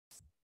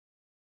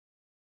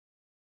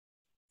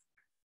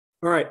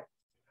All right.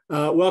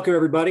 Welcome,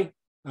 everybody.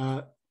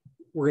 We're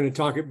going to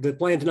talk. The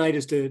plan tonight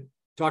is to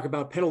talk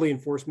about penalty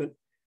enforcement.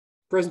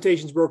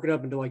 Presentation's broken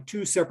up into like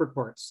two separate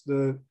parts.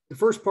 The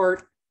first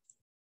part,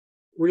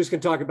 we're just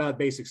going to talk about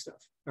basic stuff.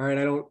 All right.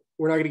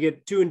 We're not going to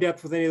get too in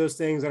depth with any of those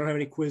things. I don't have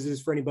any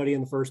quizzes for anybody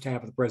in the first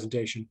half of the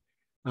presentation.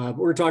 We're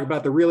going to talk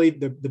about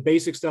the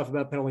basic stuff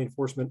about penalty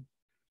enforcement,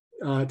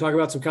 talk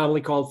about some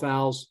commonly called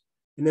fouls,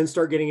 and then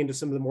start getting into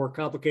some of the more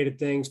complicated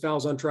things,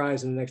 fouls on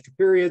tries and in extra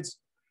periods,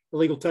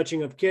 illegal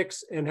touching of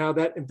kicks and how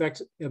that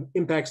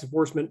impacts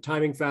enforcement,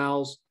 timing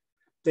fouls,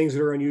 things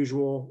that are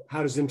unusual,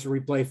 how does instant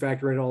replay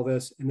factor in all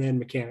this, and then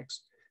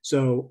mechanics.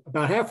 So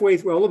about halfway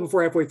through, well, a little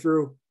before halfway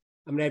through,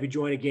 I'm gonna have you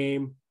join a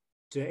game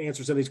to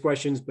answer some of these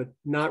questions, but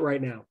not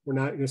right now. We're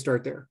not gonna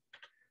start there.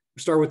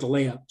 We'll start with the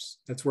layups.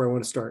 That's where I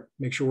wanna start.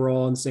 Make sure we're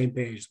all on the same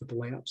page with the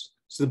layups.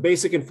 So the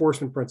basic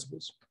enforcement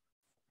principles.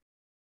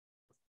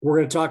 We're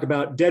gonna talk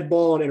about dead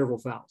ball and interval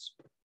fouls.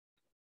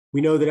 We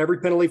know that every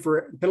penalties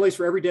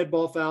for every dead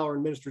ball foul are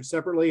administered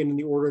separately and in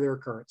the order of their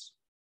occurrence,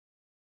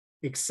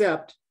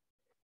 except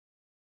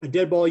a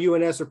dead ball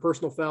UNS or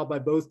personal foul by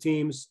both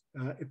teams.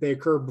 If they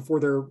occur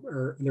before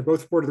they're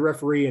both reported to the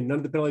referee and none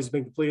of the penalties have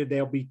been completed,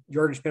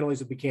 yardage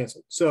penalties will be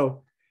canceled.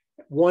 So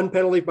one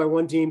penalty by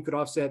one team could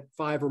offset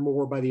 5 or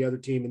more by the other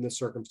team in this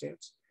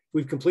circumstance. If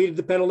we've completed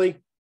the penalty,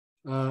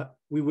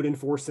 we would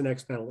enforce the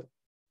next penalty.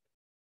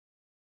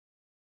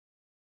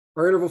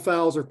 Our interval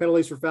fouls or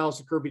penalties for fouls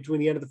occur between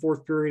the end of the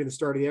fourth period and the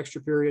start of the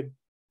extra period,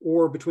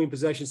 or between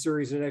possession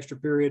series and an extra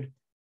period,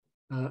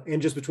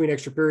 and just between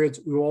extra periods.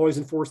 We will always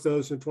enforce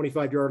those from the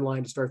 25-yard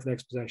line to start the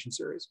next possession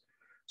series.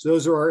 So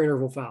those are our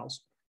interval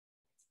fouls.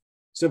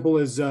 Simple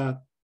as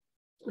a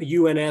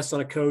UNS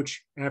on a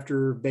coach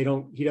after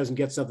he doesn't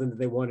get something that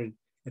they wanted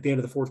at the end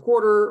of the fourth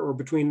quarter or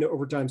between the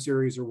overtime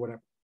series or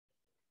whatever.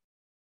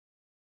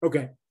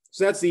 Okay,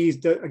 so that's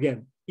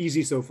again,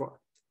 easy so far.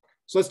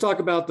 So let's talk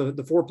about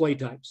the 4 play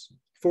types.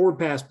 Forward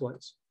pass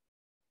plays.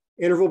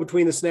 Interval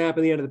between the snap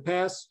and the end of the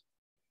pass.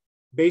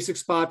 Basic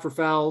spot for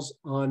fouls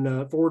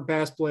on forward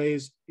pass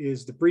plays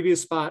is the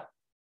previous spot.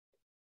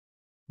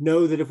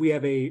 Know that if we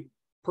have a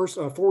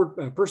personal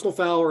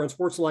foul or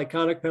unsportsmanlike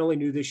conduct penalty,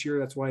 new this year,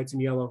 that's why it's in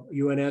yellow,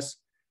 UNS,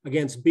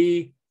 against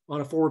B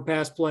on a forward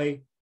pass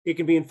play, it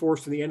can be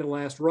enforced to the end of the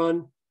last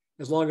run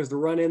as long as the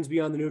run ends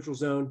beyond the neutral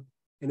zone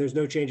and there's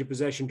no change of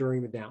possession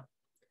during the down.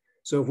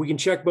 So if we can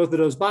check both of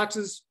those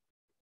boxes,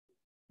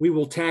 we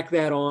will tack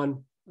that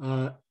on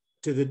to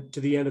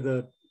the end of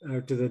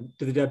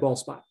the dead ball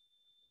spot.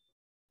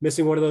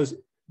 Missing one of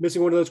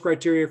those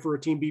criteria for a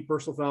team B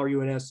personal foul or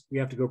UNS, we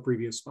have to go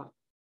previous spot.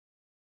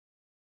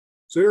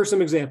 So here are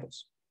some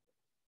examples.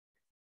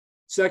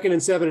 2nd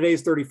and 7 at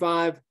A's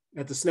 35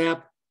 at the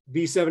snap.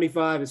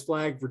 B75 is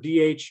flagged for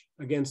DH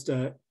against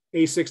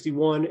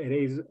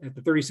A61 at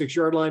the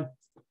 36-yard line.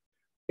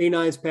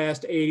 A9's pass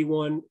to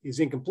A81 is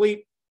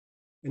incomplete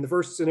in the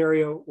first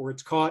scenario, or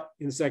it's caught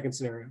in the second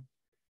scenario.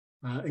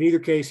 In either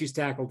case, he's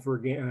tackled for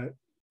a gain.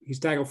 He's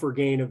tackled for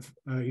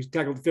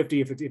 50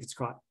 if it's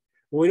caught.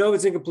 Well, we know if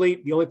it's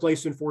incomplete, the only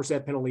place to enforce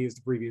that penalty is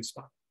the previous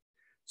spot.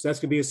 So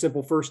that's going to be a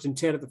simple 1st and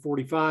 10 at the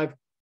 45.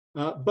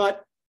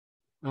 But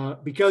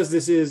because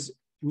this is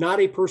not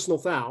a personal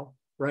foul,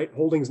 right?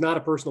 Holding's not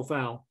a personal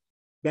foul.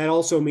 That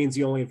also means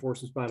the only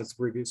enforcement spot is the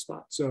previous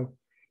spot. So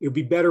it would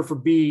be better for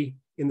B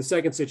in the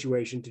second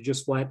situation to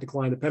just flat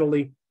decline the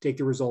penalty, take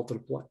the result of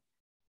the play.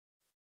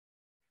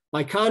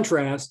 By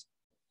contrast,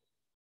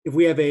 if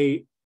we have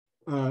a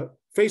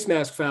face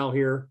mask foul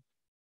here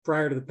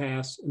prior to the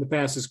pass, and the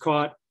pass is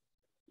caught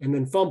and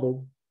then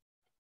fumbled,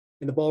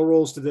 and the ball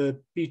rolls to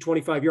the B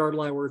 25-yard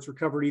line where it's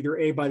recovered either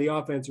A by the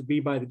offense or B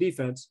by the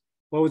defense.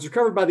 Well, it's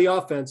recovered by the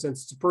offense,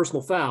 since it's a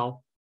personal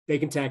foul, they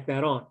can tack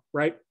that on,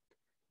 right?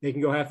 They can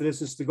go half the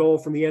distance to goal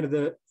from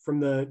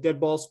the dead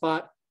ball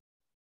spot,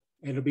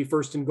 and it'll be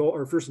 1st and goal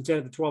or 1st and 10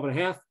 at the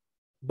 12.5.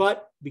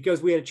 But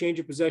because we had a change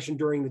of possession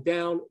during the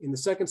down in the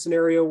second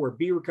scenario where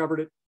B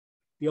recovered it,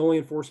 the only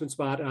enforcement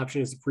spot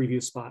option is the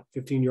previous spot,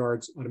 15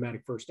 yards,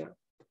 automatic first down.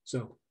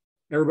 So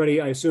everybody,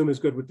 I assume, is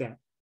good with that.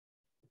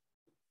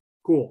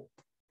 Cool.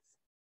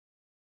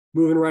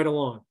 Moving right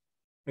along.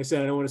 Like I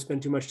said, I don't want to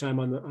spend too much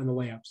time on the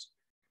layups.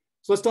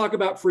 So let's talk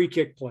about free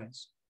kick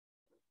plays.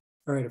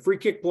 All right, a free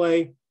kick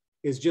play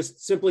is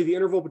just simply the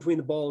interval between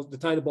the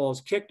time the ball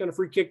is kicked on a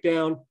free kick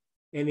down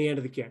and the end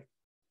of the kick.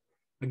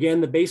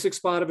 Again, the basic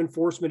spot of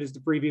enforcement is the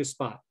previous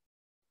spot.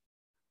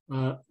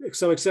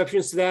 Some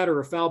exceptions to that are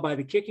a foul by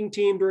the kicking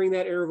team during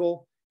that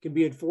interval can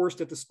be enforced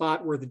at the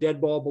spot where the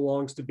dead ball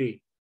belongs to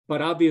be,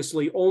 but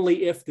obviously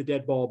only if the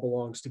dead ball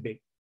belongs to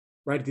be,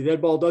 right? If the dead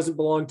ball doesn't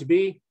belong to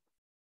be,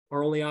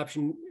 our only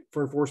option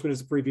for enforcement is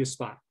the previous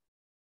spot.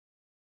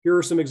 Here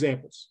are some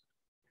examples.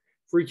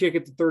 Free kick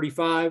at the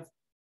 35,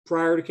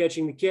 prior to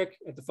catching the kick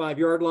at the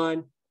 5-yard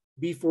line,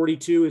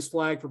 B42 is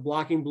flagged for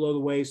blocking below the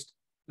waist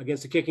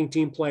against a kicking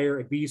team player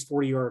at B's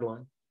 40-yard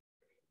line.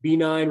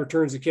 B9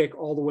 returns the kick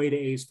all the way to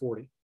A's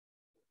 40.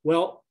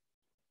 Well,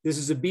 this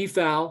is a B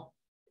foul.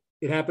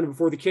 It happened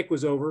before the kick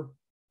was over,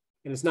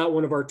 and it's not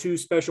one of our 2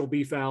 special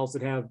B fouls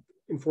that have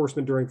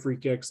enforcement during free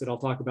kicks that I'll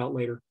talk about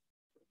later.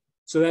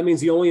 So that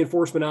means the only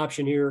enforcement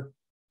option here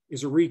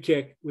is a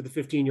re-kick with a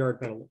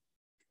 15-yard penalty.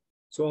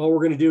 So all we're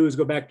going to do is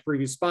go back to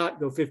previous spot,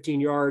 go 15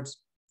 yards,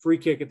 free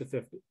kick at the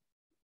 50.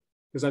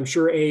 Because I'm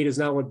sure A does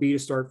not want B to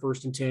start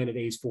 1st and 10 at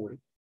A's 40.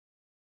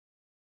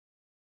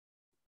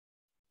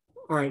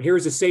 All right,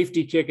 here's a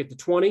safety kick at the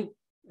 20.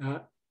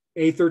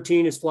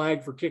 A13 is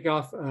flagged for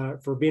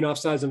kickoff for being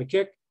offsides on the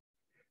kick.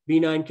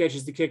 B9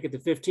 catches the kick at the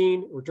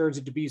 15, returns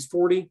it to B's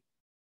 40,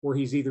 where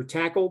he's either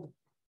tackled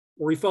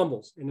or he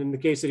fumbles. And in the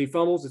case that he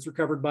fumbles, it's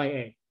recovered by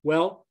A.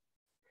 Well,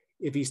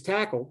 if he's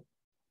tackled,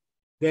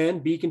 then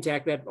B can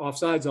tack that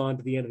offsides on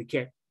to the end of the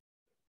kick.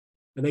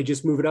 And they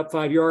just move it up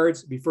 5 yards,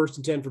 it'd be 1st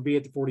and 10 for B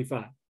at the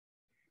 45.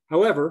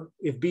 However,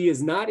 if B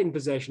is not in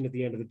possession at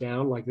the end of the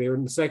down, like they were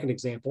in the second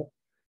example,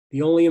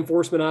 the only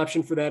enforcement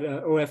option for that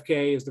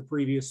OFK is the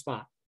previous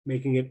spot,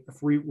 making it a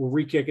free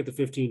re-kick at the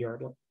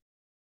 15-yard line.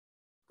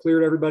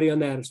 Clear to everybody on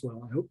that as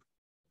well, I hope.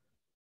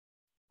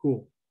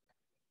 Cool.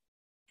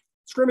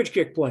 Scrimmage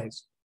kick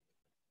plays.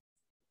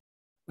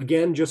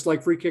 Again, just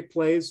like free kick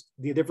plays,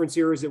 the difference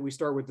here is that we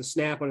start with the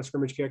snap on a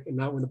scrimmage kick and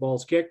not when the ball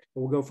is kicked.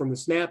 But we'll go from the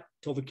snap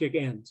till the kick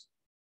ends.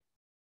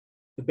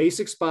 The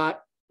basic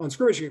spot on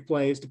scrimmage kick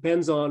plays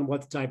depends on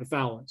what the type of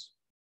foul is.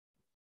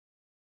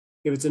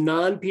 If it's a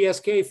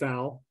non-PSK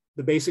foul,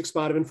 the basic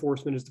spot of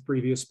enforcement is the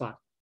previous spot.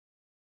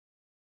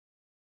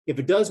 If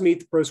it does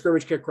meet the pro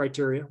scrimmage kick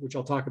criteria, which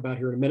I'll talk about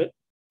here in a minute,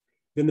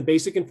 then the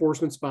basic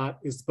enforcement spot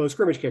is the post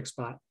scrimmage kick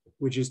spot,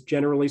 which is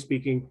generally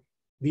speaking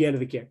the end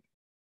of the kick.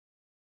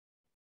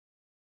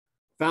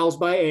 Fouls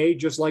by A,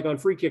 just like on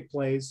free kick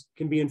plays,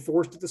 can be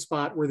enforced at the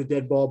spot where the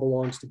dead ball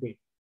belongs to be.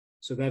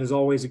 So that is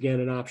always, again,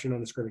 an option on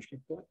the scrimmage kick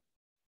play.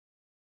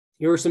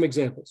 Here are some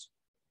examples.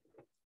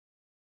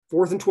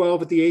 4th and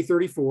 12 at the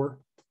A34.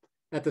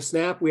 At the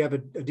snap, we have a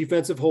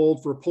defensive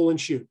hold for a pull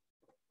and shoot.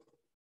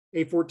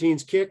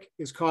 A14's kick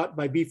is caught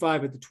by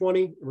B5 at the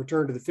 20 and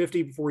returned to the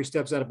 50 before he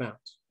steps out of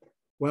bounds.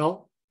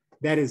 Well,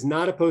 that is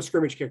not a post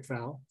scrimmage kick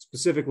foul,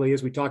 specifically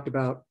as we talked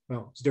about.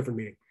 Well, it's a different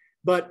meeting,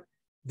 but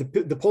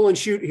the pull and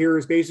shoot here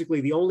is basically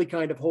the only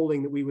kind of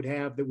holding that we would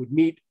have that would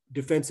meet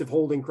defensive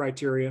holding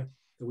criteria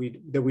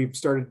that we've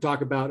started to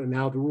talk about and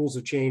how the rules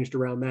have changed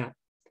around that.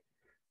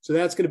 So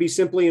that's going to be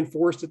simply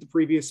enforced at the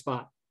previous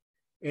spot.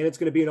 And it's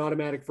going to be an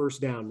automatic 1st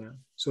down now.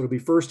 So it'll be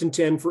 1st and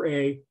 10 for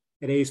A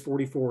at A's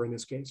 44 in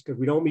this case, because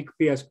we don't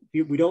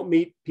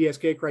meet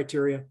PSK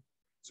criteria.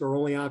 So our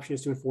only option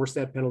is to enforce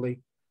that penalty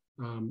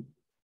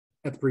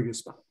at the previous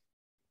spot.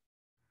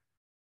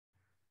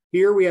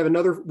 Here we have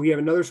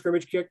another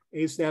scrimmage kick.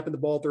 A's snapping the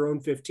ball at their own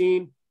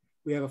 15.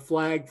 We have a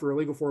flag for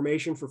illegal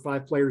formation for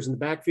 5 players in the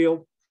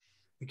backfield.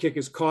 The kick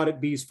is caught at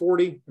B's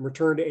 40 and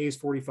returned to A's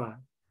 45.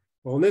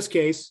 Well, in this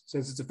case,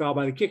 since it's a foul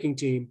by the kicking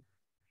team,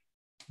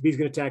 B's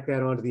going to tack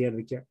that on to the end of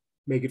the kick,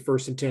 make it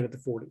 1st and 10 at the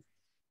 40.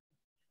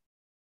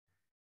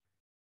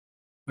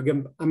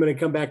 Again, I'm going to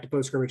come back to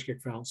post scrimmage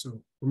kick foul,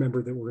 so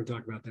remember that we're going to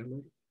talk about that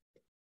later.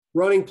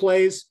 Running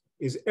plays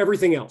is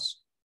everything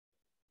else.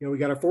 You know, we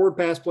got our forward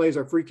pass plays,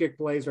 our free kick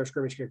plays, our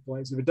scrimmage kick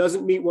plays. If it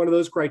doesn't meet one of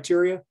those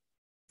criteria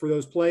for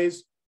those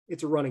plays,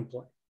 it's a running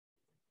play.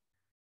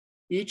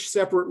 Each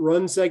separate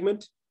run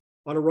segment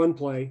on a run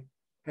play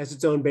has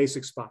its own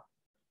basic spot.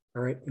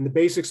 All right, and the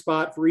basic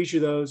spot for each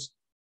of those,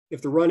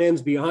 if the run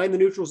ends behind the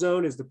neutral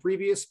zone, is the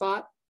previous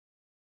spot.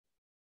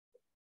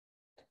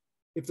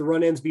 If the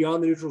run ends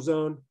beyond the neutral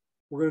zone,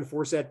 we're going to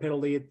enforce that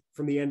penalty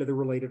from the end of the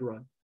related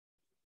run.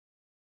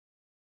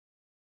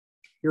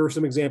 Here are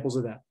some examples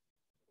of that.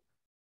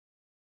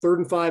 3rd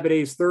and 5 at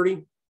A's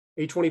 30.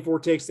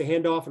 A24 takes the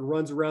handoff and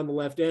runs around the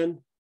left end.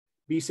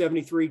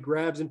 B73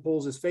 grabs and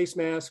pulls his face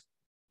mask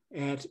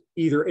at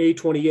either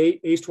A's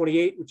 28,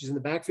 which is in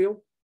the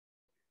backfield,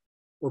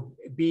 or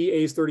B,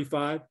 A's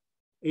 35.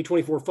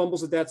 A24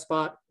 fumbles at that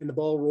spot, and the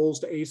ball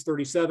rolls to A's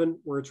 37,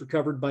 where it's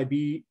recovered by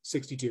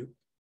B62.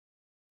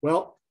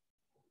 Well,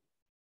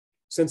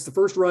 since the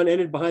first run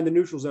ended behind the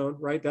neutral zone,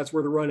 right, that's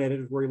where the run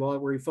ended,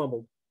 where he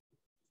fumbled.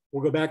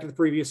 We'll go back to the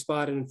previous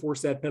spot and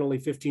enforce that penalty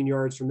 15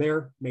 yards from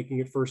there, making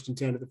it 1st and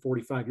 10 at the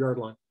 45-yard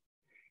line.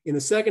 In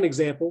the second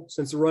example,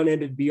 since the run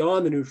ended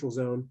beyond the neutral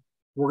zone,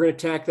 we're going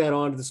to tack that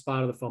on to the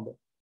spot of the fumble.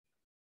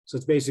 So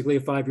it's basically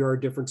a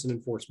 5-yard difference in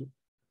enforcement.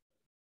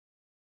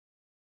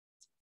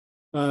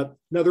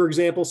 Another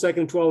example, 2nd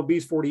and 12 of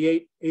B's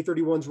 48.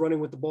 A31's running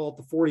with the ball at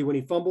the 40 when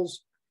he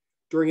fumbles.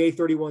 During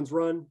A31's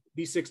run,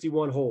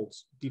 B61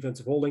 holds,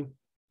 defensive holding.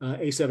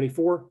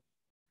 A74.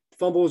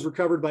 Fumble is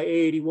recovered by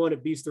A81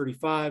 at B's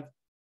 35,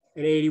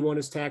 and A81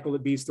 is tackled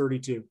at B's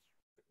 32.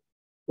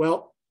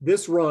 Well,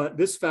 this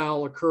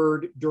foul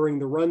occurred during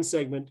the run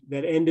segment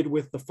that ended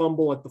with the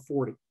fumble at the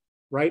 40,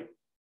 right?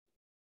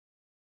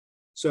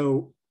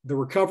 So the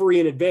recovery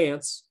in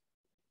advance,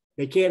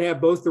 they can't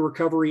have both the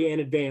recovery and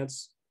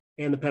advance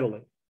and the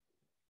penalty.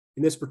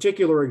 In this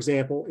particular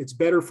example, it's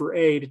better for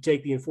A to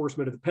take the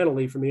enforcement of the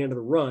penalty from the end of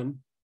the run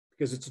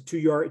because it's 2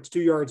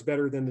 yards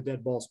better than the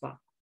dead ball spot.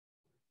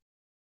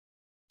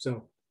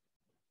 So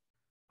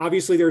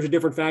obviously there's a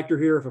different factor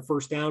here if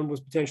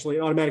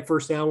automatic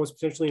first down was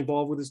potentially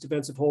involved with this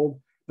defensive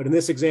hold. But in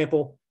this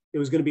example, it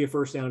was going to be a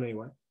 1st down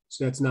anyway.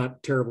 So that's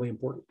not terribly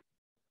important.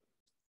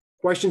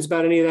 Questions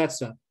about any of that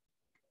stuff?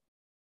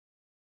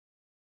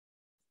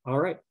 All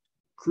right,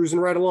 cruising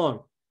right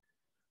along.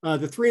 The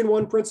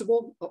 3-and-1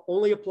 principle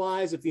only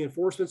applies if the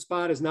enforcement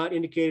spot is not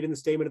indicated in the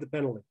statement of the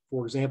penalty.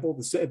 For example,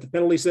 if the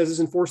penalty says it's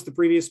enforced the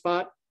previous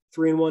spot,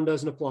 3-and-1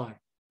 doesn't apply,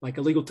 like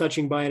illegal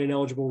touching by an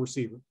ineligible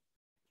receiver,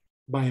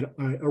 by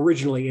an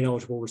originally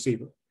ineligible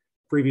receiver.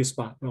 Previous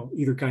spot. Well,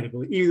 either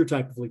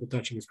type of legal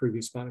touching is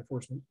previous spot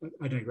enforcement, but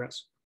I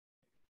digress.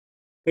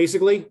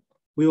 Basically,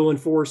 we will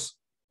enforce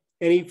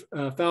any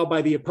foul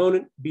by the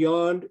opponent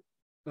beyond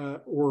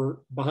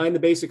or behind the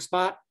basic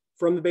spot,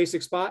 from the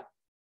basic spot,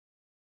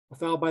 a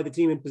foul by the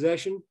team in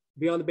possession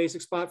beyond the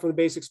basic spot, from the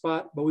basic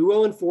spot, but we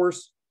will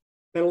enforce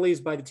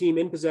penalties by the team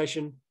in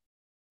possession,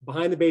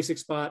 behind the basic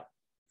spot,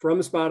 from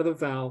the spot of the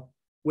foul,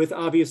 with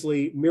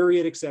obviously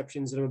myriad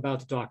exceptions that I'm about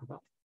to talk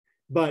about.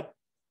 But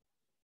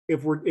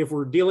if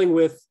we're dealing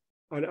with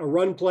a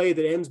run play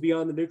that ends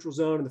beyond the neutral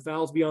zone and the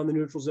foul's beyond the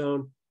neutral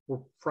zone, we're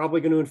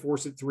probably going to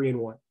enforce it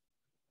 3-and-1.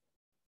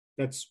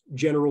 That's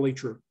generally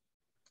true.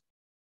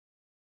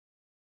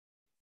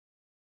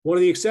 One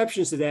of the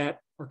exceptions to that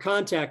are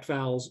contact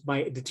fouls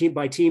by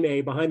team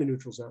A behind the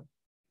neutral zone.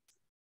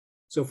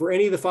 So for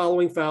any of the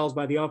following fouls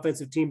by the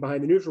offensive team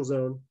behind the neutral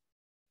zone,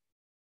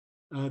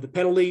 the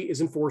penalty is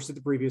enforced at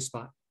the previous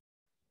spot.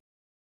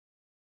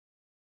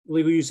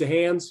 Illegal use of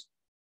hands,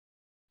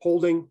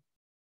 holding,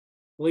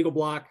 illegal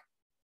block,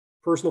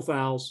 personal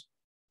fouls,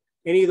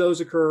 any of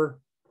those occur,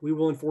 we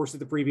will enforce at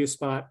the previous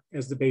spot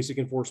as the basic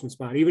enforcement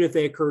spot, even if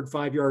they occurred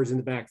 5 yards in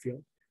the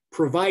backfield,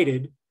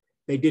 provided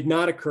they did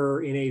not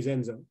occur in A's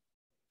end zone.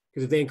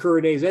 Because if they occur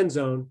in A's end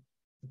zone,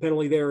 the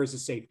penalty there is a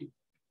safety.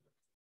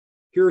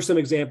 Here are some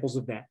examples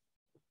of that.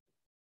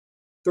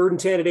 3rd and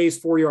 10 at A's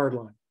 4-yard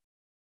line.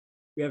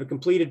 We have a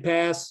completed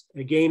pass,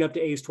 a gain up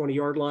to A's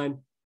 20-yard line.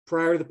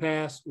 Prior to the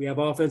pass, we have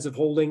offensive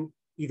holding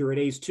either at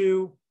A's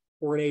 2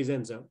 or in A's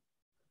end zone.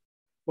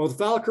 Well, the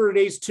foul occurred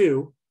at A's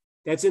 2,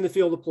 that's in the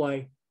field of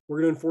play.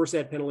 We're going to enforce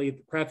that penalty at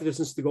half the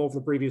distance to the goal from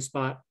the previous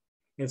spot,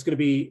 and it's going to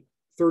be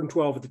 3rd and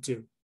 12 at the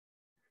 2.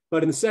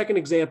 But in the second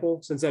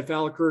example, since that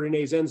foul occurred in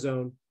A's end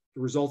zone,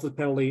 the result of the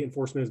penalty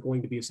enforcement is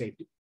going to be a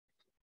safety.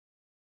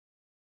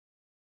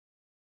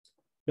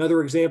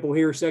 Another example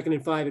here, 2nd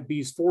and 5 at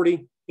B's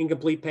 40,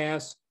 incomplete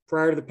pass.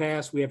 Prior to the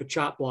pass, we have a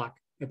chop block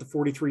at the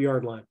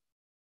 43-yard line.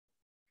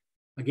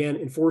 Again,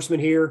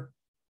 enforcement here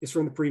is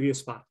from the previous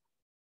spot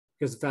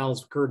because the foul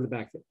has occurred in the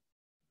backfield.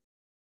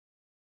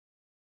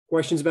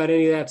 Questions about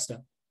any of that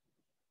stuff?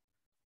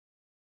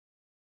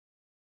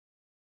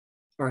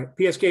 All right,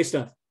 PSK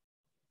stuff.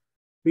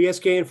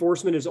 PSK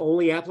enforcement is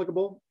only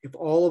applicable if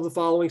all of the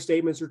following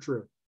statements are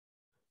true.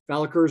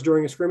 Foul occurs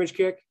during a scrimmage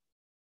kick.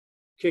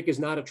 Kick is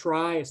not a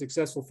try, a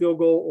successful field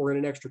goal, or in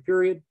an extra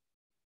period.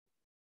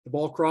 The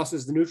ball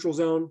crosses the neutral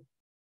zone,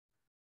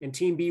 and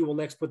Team B will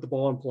next put the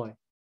ball in play.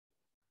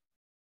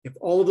 If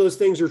all of those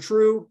things are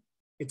true,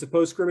 it's a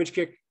post-scrimmage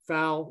kick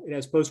foul. It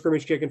has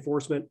post-scrimmage kick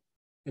enforcement,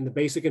 and the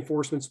basic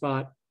enforcement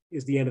spot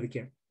is the end of the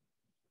kick.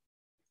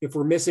 If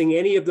we're missing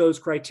any of those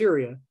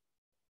criteria,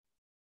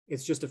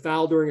 it's just a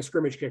foul during a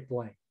scrimmage kick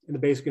play, and the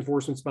basic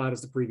enforcement spot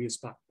is the previous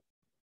spot.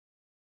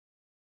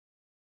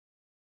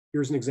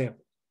 Here's an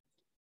example.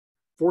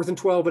 4th and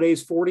 12 at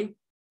A's 40.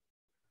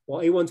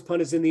 While A1's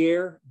punt is in the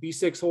air,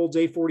 B6 holds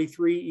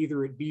A43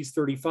 either at B's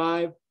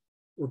 35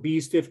 or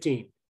B's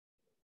 15.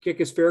 Kick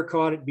is fair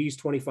caught at B's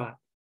 25.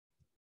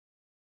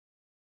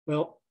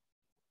 Well,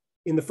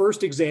 in the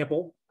first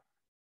example,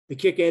 the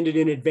kick ended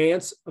in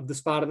advance of the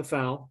spot of the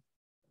foul.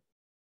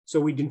 So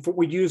we'd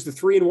use the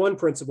 3-and-1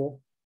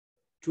 principle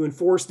to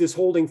enforce this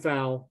holding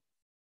foul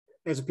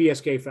as a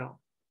PSK foul.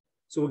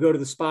 So we'll go to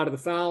the spot of the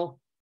foul,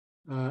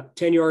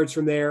 10 yards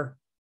from there,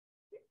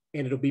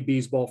 and it'll be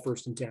B's ball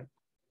 1st and 10.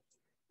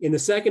 In the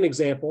second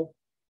example,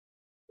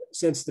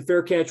 since the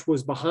fair catch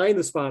was behind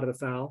the spot of the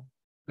foul,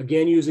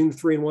 again, using the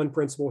 3-and-1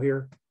 principle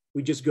here,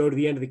 we just go to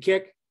the end of the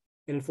kick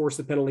and enforce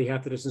the penalty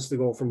half the distance to the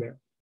goal from there.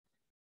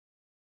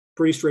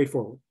 Pretty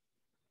straightforward.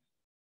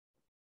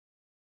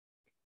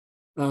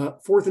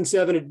 4th and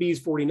 7 at B's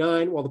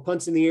 49. While the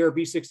punt's in the air,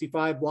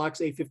 B65 blocks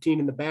A15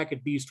 in the back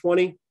at B's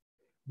 20.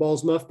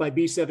 Ball's muffed by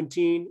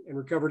B17 and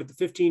recovered at the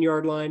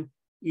 15-yard line,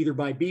 either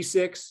by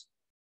B6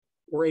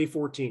 or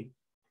A14.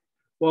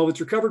 While if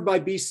it's recovered by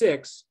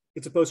B6,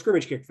 it's a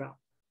post-scrimmage kick foul.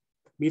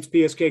 Meets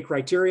PSK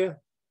criteria.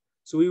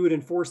 So we would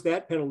enforce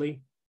that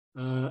penalty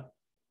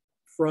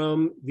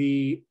from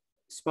the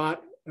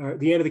spot,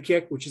 the end of the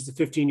kick, which is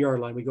the 15-yard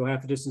line. We go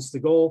half the distance to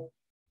the goal.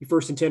 Be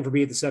 1st and 10 for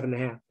B at the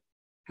 7.5.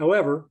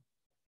 However,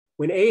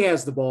 when A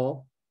has the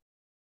ball,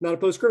 not a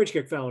post-scrimmage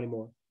kick foul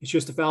anymore. It's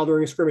just a foul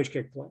during a scrimmage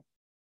kick play.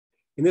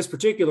 In this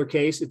particular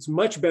case, it's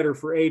much better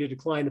for A to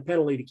decline the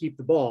penalty to keep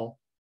the ball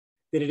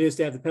than it is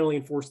to have the penalty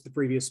enforced at the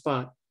previous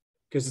spot,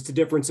 because it's a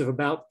difference of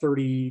about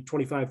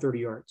 25, 30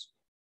 yards.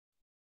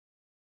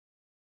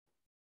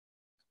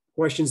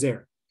 Questions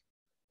there?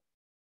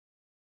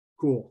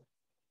 Cool.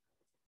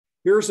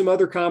 Here are some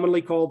other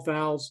commonly called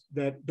fouls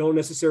that don't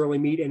necessarily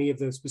meet any of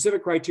the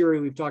specific criteria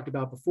we've talked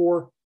about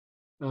before,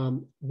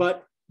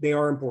 but they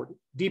are important.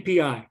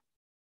 DPI,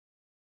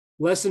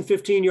 Less than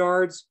 15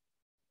 yards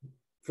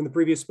from the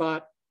previous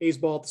spot, A's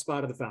ball at the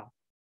spot of the foul.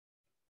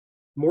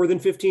 More than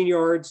 15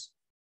 yards,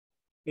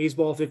 A's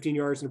ball 15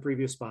 yards in the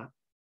previous spot.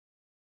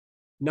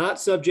 Not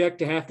subject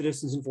to half the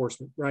distance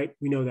enforcement, right?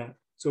 We know that.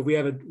 So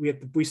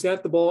if we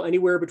snap the ball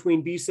anywhere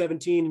between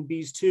B17 and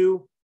B's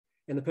 2,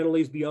 and the penalty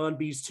is beyond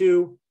B's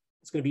 2,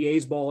 it's going to be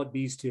A's ball at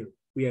B's 2.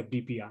 We have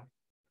DPI.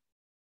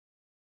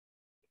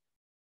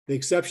 The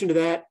exception to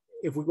that,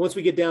 once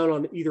we get down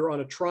on either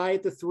on a try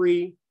at the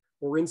 3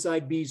 or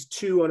inside B's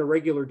 2 on a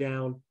regular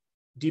down,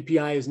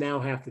 DPI is now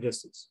half the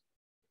distance.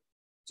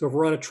 So if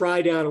we're on a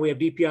try down and we have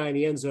DPI in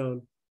the end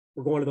zone,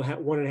 we're going to the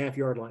 1.5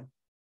 yard line,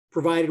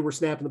 provided we're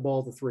snapping the ball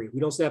at the 3. We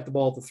don't snap the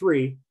ball at the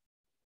 3,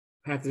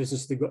 half the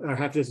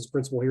distance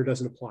principle here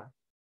doesn't apply.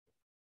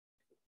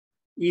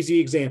 Easy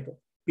example.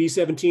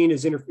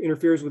 B17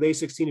 interferes with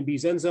A16 and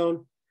B's end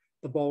zone.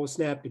 The ball was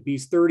snapped at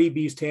B's 30,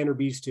 B's 10, or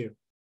B's 2.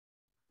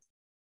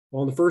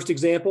 Well, in the first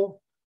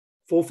example,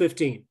 full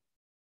 15.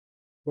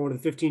 Going to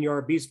the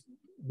 15-yard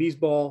B's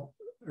ball,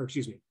 or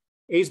excuse me,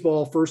 A's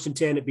ball, 1st and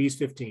 10 at B's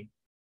 15.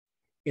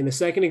 In the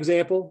second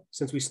example,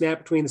 since we snap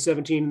between the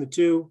 17 and the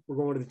 2, we're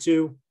going to the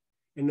 2.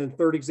 And then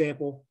third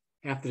example,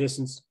 half the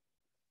distance,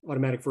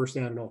 automatic first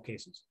down in all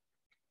cases.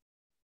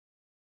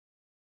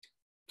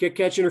 Kick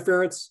catch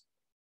interference.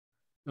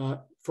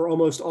 For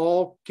almost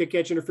all kick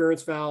catch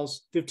interference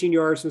fouls, 15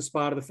 yards from the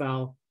spot of the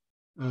foul,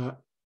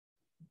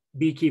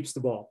 B keeps the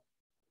ball.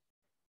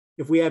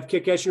 If we have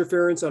kick catch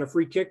interference on a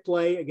free kick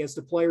play against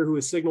a player who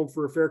is signaled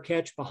for a fair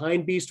catch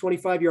behind B's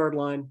 25-yard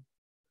line,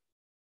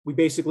 we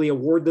basically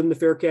award them the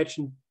fair catch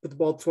and put the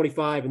ball at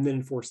 25 and then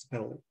enforce the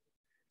penalty.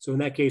 So in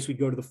that case, we'd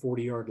go to the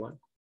 40-yard line.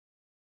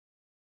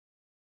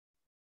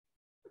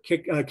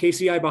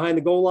 KCI behind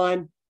the goal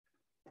line,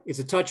 it's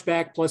a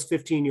touchback plus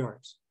 15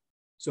 yards.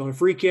 So on a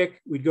free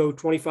kick, we'd go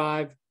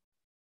 25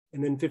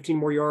 and then 15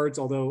 more yards,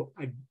 although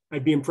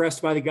I'd be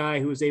impressed by the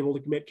guy who was able to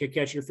commit kick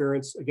catch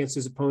interference against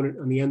his opponent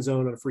on the end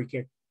zone on a free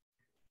kick.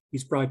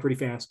 He's probably pretty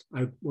fast.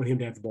 I want him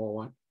to have the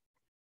ball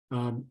a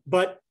lot.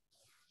 But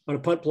on a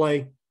punt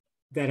play,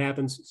 that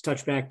happens. It's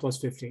touchback plus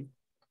 15.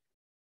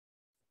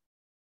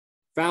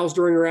 Fouls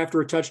during or after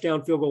a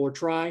touchdown, field goal, or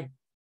try.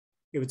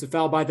 If it's a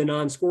foul by the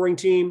non-scoring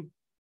team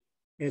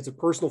and it's a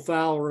personal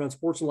foul or an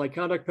unsportsmanlike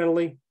conduct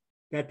penalty,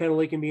 that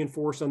penalty can be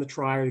enforced on the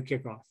try or the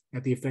kickoff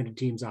at the offended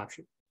team's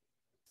option.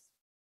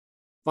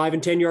 5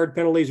 and 10 yard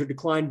penalties are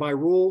declined by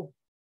rule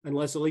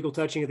unless illegal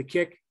touching of the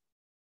kick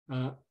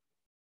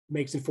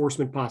makes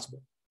enforcement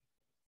possible.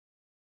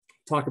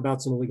 Talk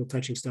about some illegal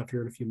touching stuff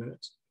here in a few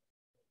minutes.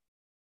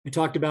 I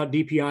talked about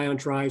DPI on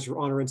tries or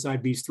on or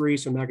inside B's 3,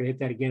 so I'm not going to hit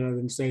that again other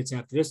than say it's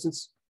half the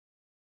distance.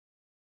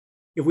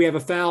 If we have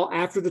a foul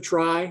after the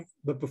try,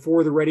 but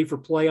before they're ready for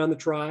play on the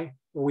try,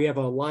 or we have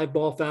a live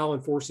ball foul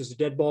enforced as a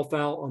dead ball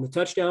foul on the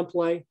touchdown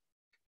play,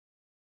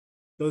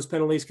 those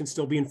penalties can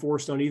still be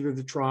enforced on either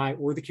the try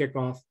or the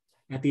kickoff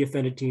at the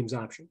offended team's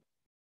option.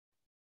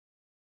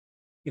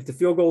 If the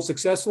field goal is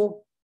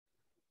successful,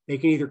 they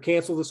can either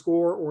cancel the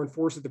score or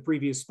enforce at the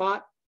previous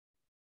spot,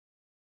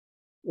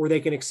 or they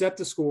can accept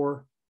the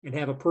score and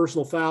have a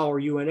personal foul or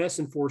UNS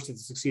enforced at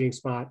the succeeding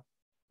spot,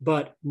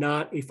 but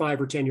not a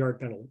 5 or 10 yard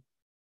penalty.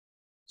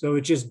 So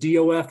it's just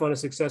DOF on a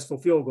successful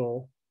field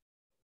goal.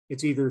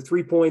 It's either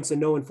 3 points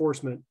and no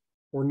enforcement,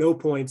 or no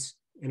points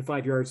and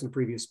 5 yards in the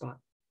previous spot.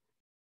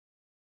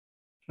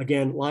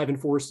 Again, live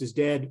enforced is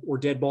dead or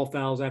dead ball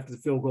fouls after the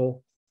field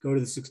goal, go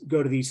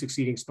to the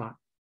succeeding spot.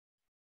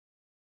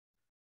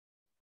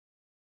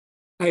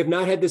 I have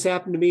not had this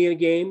happen to me in a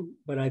game,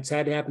 but it's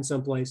had to happen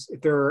someplace. If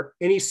there are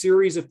any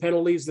series of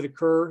penalties that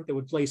occur that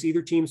would place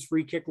either team's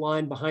free kick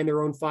line behind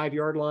their own 5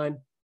 yard line,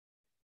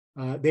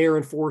 they are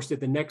enforced at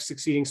the next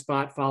succeeding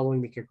spot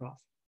following the kickoff.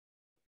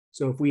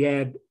 So if we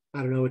had, I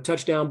don't know, a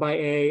touchdown by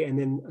A and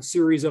then a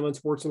series of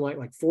unsportsmanlike,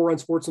 like 4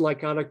 unsportsmanlike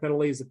conduct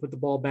penalties that put the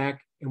ball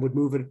back and would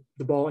move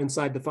the ball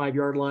inside the 5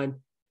 yard line,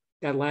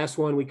 that last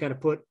one we kind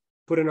of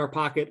put in our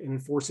pocket and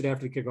enforce it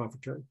after the kickoff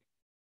return.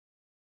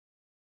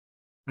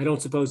 I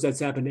don't suppose that's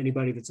happened to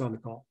anybody that's on the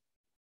call.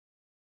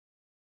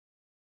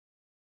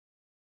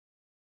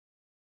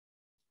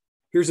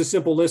 Here's a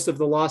simple list of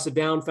the loss of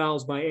down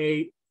fouls by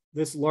A.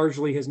 This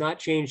largely has not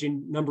changed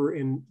in number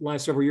in the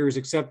last several years,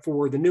 except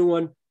for the new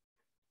one,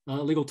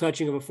 illegal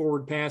touching of a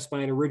forward pass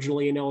by an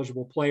originally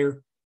ineligible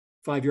player,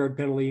 5 yard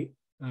penalty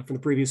from the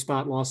previous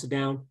spot, loss of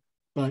down.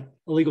 But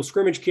illegal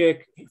scrimmage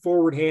kick,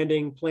 forward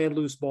handing, planned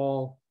loose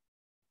ball,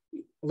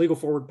 illegal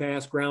forward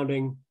pass,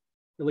 grounding,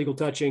 illegal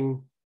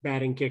touching,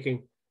 batting,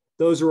 kicking.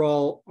 Those are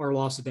all our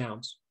loss of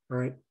downs, all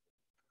right?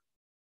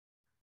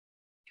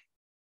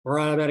 Our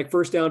automatic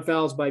first down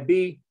fouls by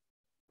B,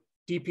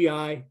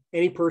 DPI,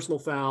 any personal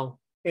foul,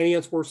 any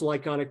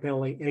unsportsmanlike conduct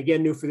penalty, and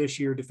again, new for this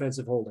year,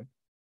 defensive holding,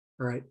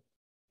 all right?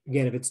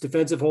 Again, if it's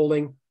defensive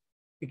holding,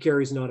 it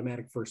carries an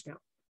automatic first down.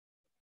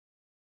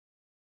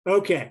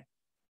 Okay,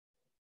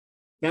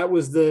 that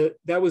was the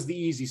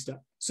easy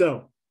stuff.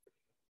 So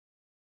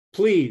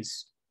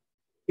please,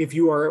 if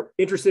you are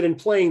interested in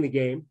playing the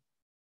game,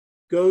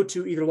 go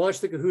to either launch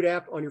the Kahoot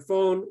app on your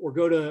phone or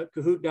go to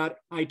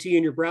kahoot.it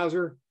in your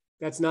browser.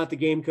 that's not the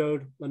game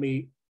code. Let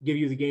me give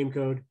you the game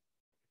code.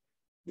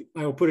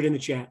 I will put it in the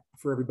chat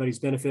for everybody's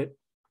benefit.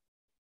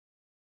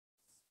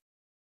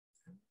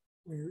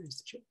 Where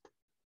is the chat?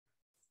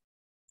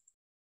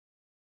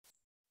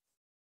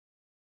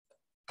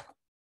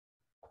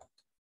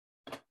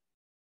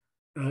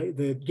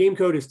 The game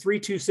code is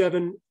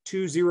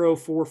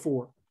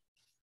 3272044.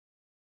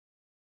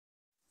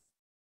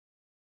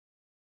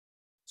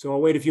 So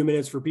I'll wait a few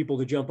minutes for people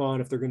to jump on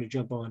if they're going to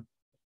jump on.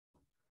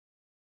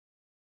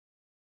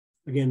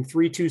 Again,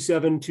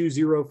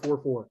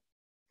 3272044.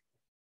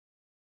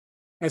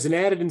 As an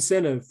added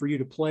incentive for you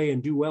to play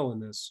and do well in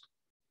this,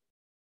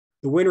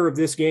 the winner of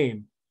this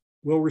game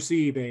will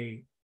receive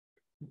a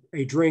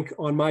drink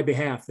on my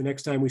behalf the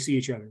next time we see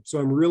each other. So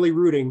I'm really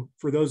rooting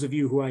for those of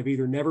you who I've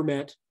either never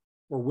met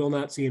or will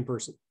not see in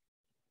person.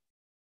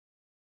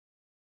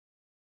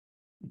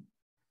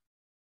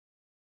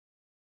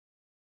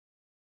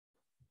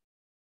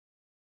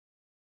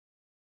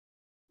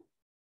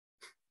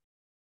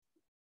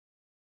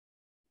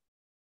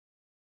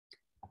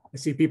 I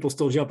see people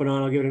still jumping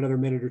on. I'll give it another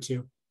minute or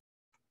two.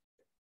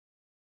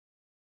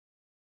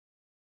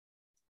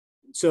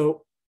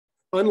 So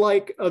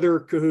unlike other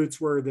Kahoots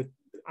where you're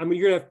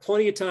gonna have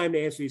plenty of time to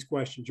answer these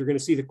questions. You're gonna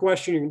see the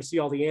question, you're gonna see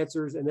all the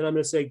answers, and then I'm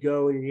gonna say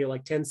go, and you get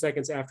like 10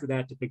 seconds after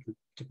that to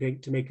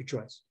make your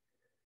choice.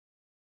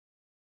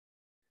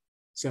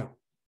 So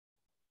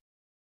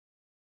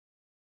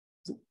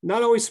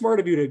not always smart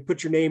of you to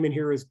put your name in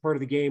here as part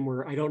of the game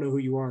where I don't know who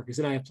you are, because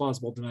then I have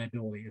plausible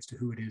deniability as to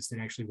who it is that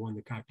actually won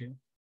the cocktail.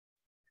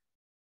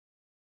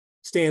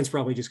 Stan's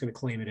probably just going to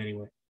claim it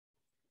anyway.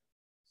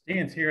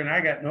 Stan's here, and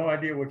I got no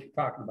idea what you're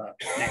talking about.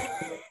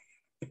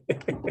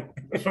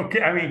 It's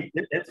okay. I mean,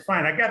 it's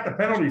fine. I got the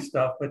penalty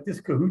stuff, but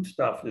this Kahoot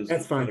stuff is...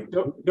 That's fine.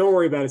 Don't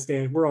worry about it,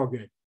 Stan. We're all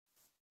good.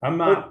 I'm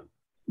not.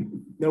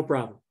 No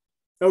problem.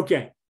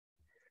 Okay.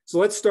 So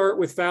let's start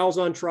with fouls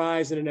on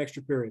tries and in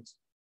extra periods.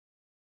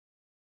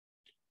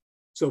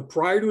 So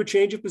prior to a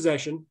change of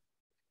possession,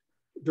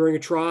 during a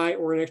try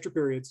or in extra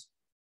periods,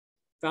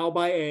 foul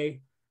by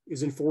A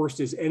is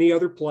enforced as any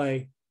other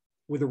play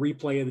with a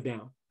replay of the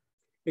down,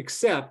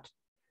 except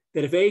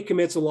that if A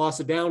commits a loss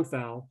of down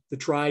foul, the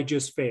try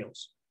just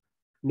fails.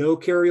 No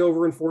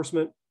carryover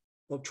enforcement,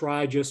 the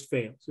try just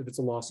fails if it's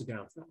a loss of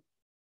down foul.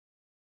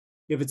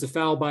 If it's a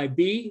foul by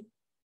B,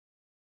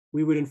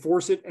 we would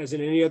enforce it as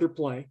in any other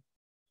play.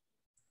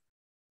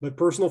 But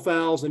personal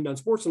fouls and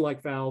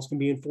unsportsmanlike fouls can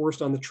be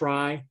enforced on the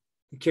try,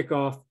 the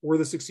kickoff, or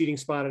the succeeding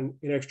spot in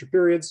extra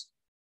periods.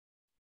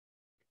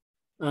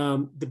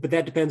 But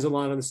that depends a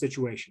lot on the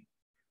situation.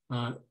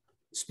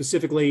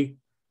 Specifically,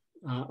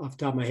 off the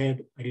top of my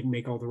head, I didn't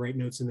make all the right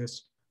notes in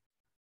this.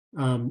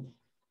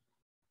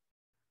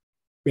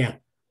 Yeah.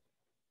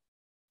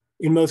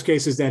 In most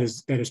cases, that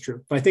is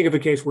true. If I think of a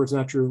case where it's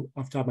not true,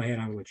 off the top of my head,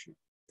 I will let you.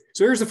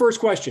 So here's the first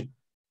question.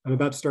 I'm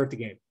about to start the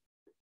game.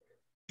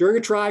 During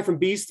a try from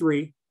B's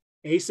 3,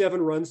 A7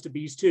 runs to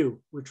B's 2,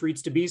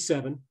 retreats to B's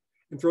 7,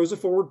 and throws a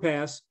forward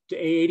pass to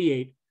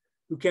A88,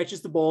 who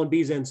catches the ball in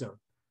B's end zone.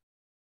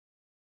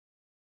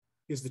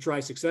 Is the try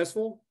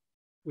successful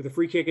with a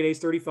free kick at A's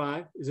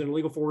 35? Is it an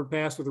illegal forward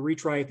pass with a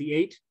retry at the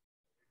 8?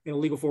 An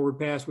illegal forward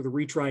pass with a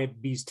retry at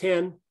B's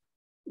 10?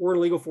 Or an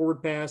illegal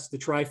forward pass, the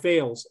try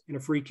fails, and a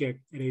free kick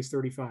at A's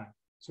 35.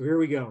 So here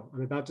we go.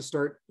 I'm about to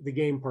start the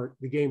game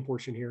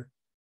portion here.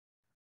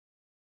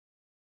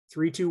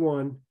 3, 2,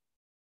 1.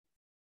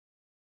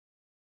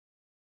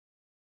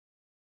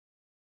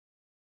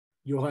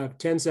 You'll have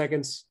 10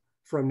 seconds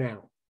from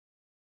now.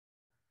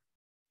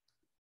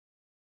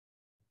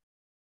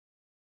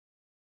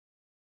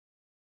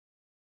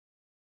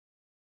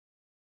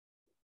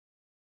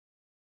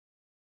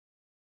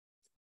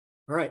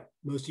 All right,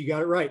 most of you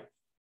got it right.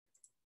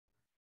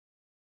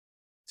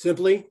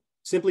 Simply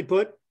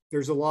put,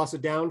 there's a loss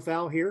of down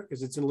foul here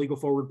because it's an illegal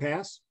forward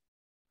pass.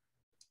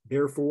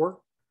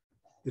 Therefore,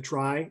 the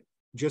try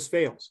just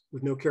fails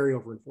with no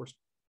carryover enforcement.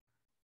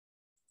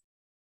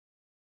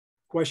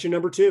 Question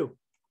number 2.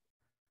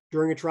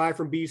 During a try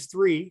from B's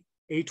 3,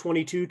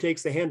 A22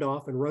 takes the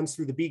handoff and runs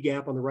through the B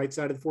gap on the right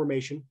side of the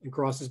formation and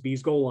crosses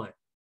B's goal line.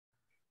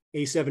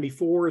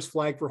 A74 is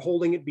flagged for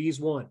holding at B's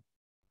 1.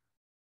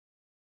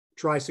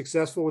 Try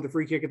successful with a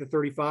free kick at the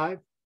 35,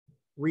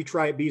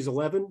 retry at B's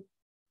 11,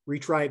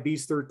 retry at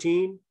B's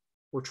 13,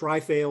 or try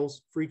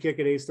fails, free kick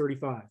at A's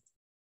 35.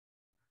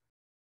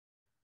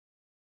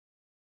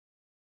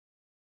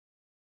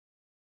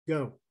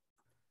 Go.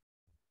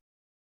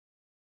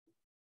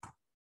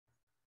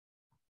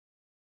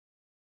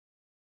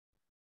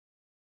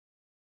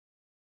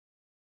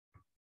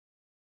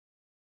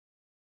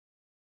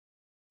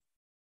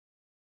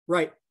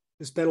 Right.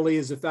 This penalty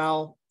is a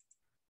foul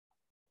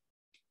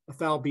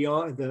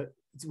beyond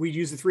we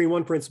use the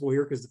 3-1 principle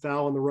here because the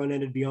foul on the run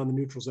ended beyond the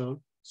neutral zone.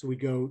 So we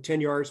go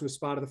 10 yards from the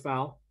spot of the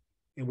foul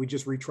and we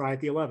just retry at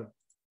the 11.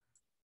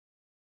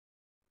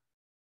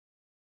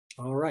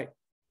 All right.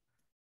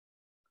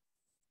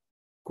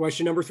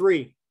 Question number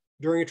 3.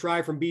 During a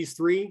try from B's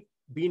 3,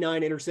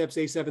 B9 intercepts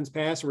A7's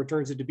pass and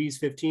returns it to B's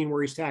 15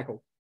 where he's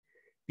tackled.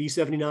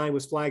 B79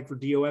 was flagged for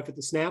DOF at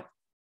the snap.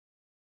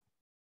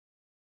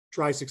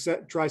 Try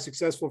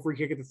successful free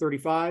kick at the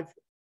 35.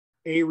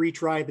 A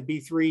retry at the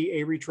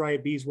B3, A retry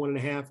at B's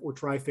 1.5, or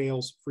try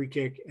fails free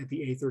kick at the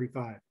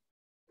A35.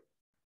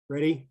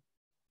 Ready?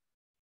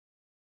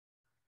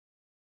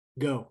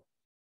 Go.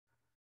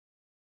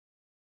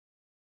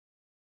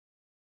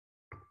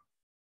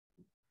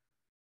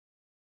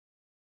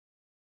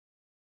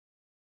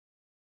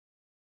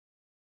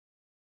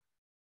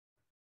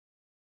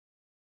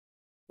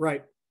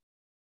 Right.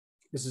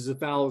 This is a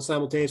foul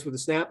simultaneous with the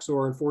snap, so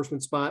our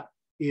enforcement spot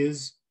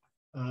is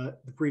the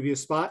previous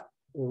spot.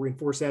 We'll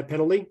reinforce that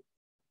penalty,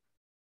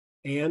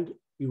 and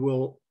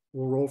we'll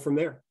roll from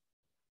there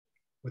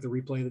with a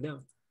replay of the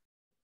down.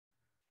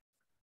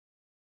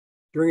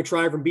 During a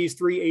try from B's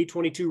 3,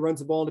 A22 runs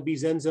the ball into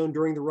B's end zone.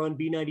 During the run,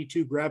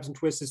 B92 grabs and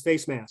twists his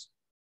face mask.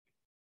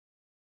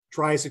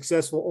 Try is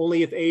successful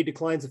only if A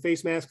declines a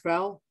face mask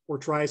foul, or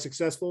try is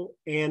successful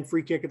and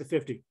free kick at the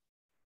 50.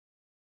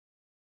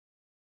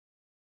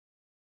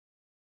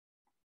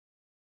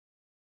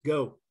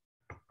 Go.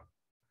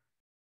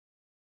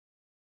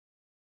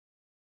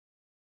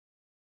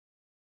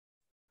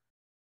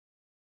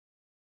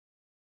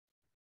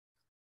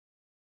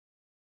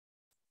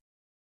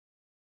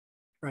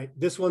 Right.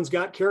 This one's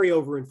got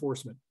carryover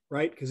enforcement,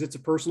 right? Because it's a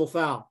personal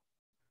foul.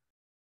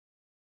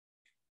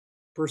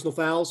 Personal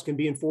fouls can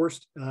be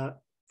enforced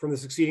from the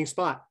succeeding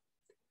spot.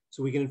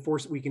 So we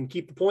can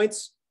keep the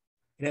points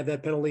and have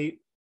that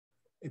penalty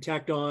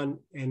tacked on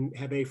and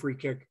have a free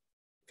kick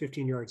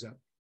 15 yards out.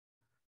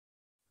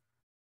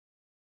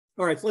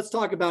 All right, so let's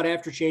talk about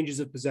after changes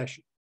of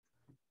possession.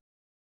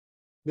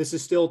 This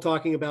is still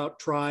talking about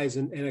tries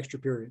and extra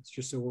periods,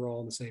 just so we're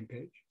all on the same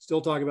page. Still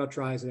talking about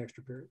tries and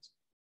extra periods.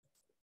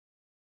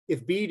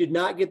 If B did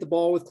not get the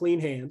ball with clean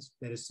hands,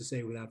 that is to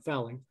say without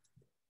fouling,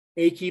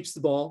 A keeps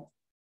the ball.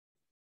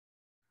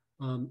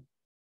 I'm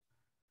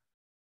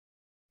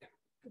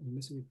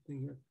missing a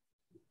thing here.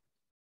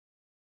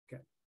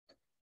 Okay.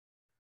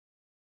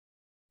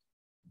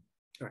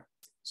 All right,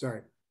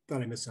 sorry,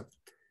 thought I missed something.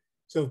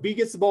 So if B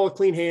gets the ball with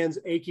clean hands,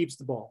 A keeps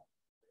the ball.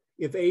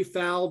 If A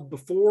fouled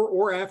before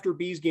or after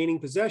B's gaining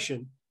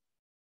possession,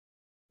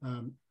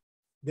 then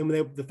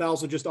the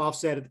fouls will just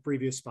offset at the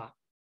previous spot,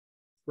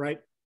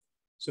 right?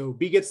 So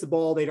B gets the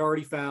ball, they'd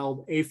already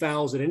fouled. A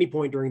fouls at any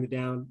point during the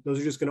down. Those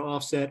are just going to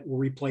offset.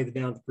 We'll replay the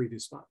down at the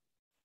previous spot.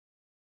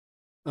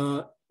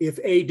 If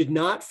A did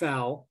not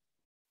foul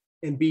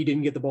and B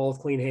didn't get the ball with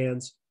clean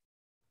hands,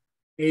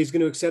 A is going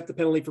to accept the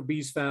penalty for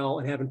B's foul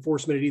and have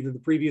enforcement at either the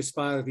previous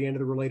spot or the end of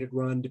the related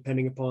run,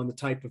 depending upon the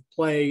type of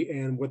play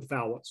and what the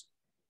foul was.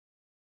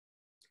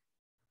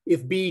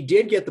 If B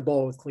did get the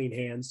ball with clean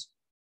hands,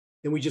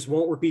 then we just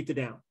won't repeat the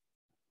down,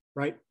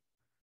 right?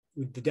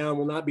 The down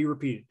will not be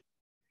repeated.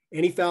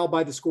 Any foul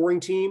by the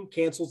scoring team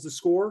cancels the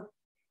score,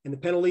 and the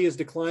penalty is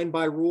declined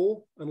by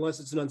rule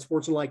unless it's an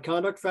unsportsmanlike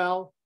conduct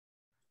foul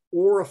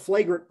or a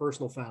flagrant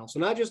personal foul.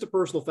 So not just a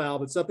personal foul,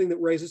 but something that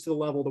raises to the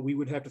level that we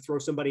would have to throw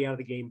somebody out of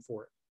the game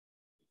for it.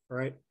 All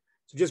right.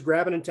 So just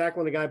grabbing and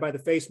tackling a guy by the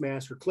face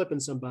mask or clipping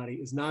somebody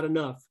is not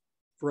enough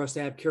for us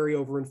to have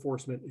carryover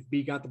enforcement if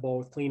B got the ball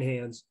with clean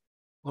hands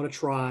on a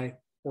try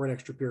or an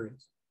extra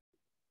periods.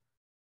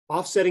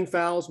 Offsetting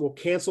fouls will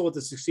cancel at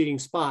the succeeding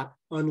spot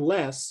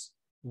unless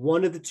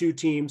one of the two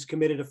teams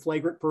committed a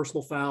flagrant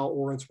personal foul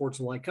or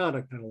unsportsmanlike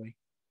conduct penalty,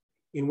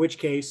 in which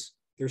case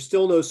there's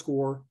still no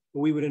score, but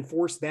we would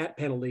enforce that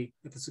penalty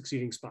at the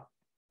succeeding spot.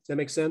 Does that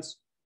make sense?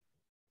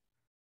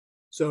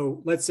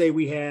 So let's say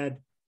we had,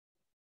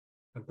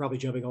 I'm probably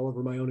jumping all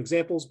over my own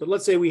examples, but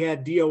let's say we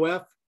had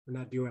DOF, or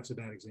not DOF's a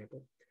bad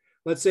example.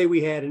 Let's say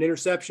we had an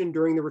interception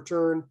during the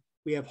return.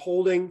 We have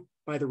holding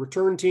by the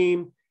return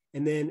team,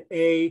 and then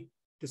A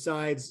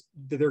decides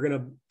that they're going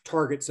to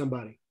target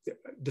somebody,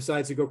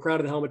 decides to go crowd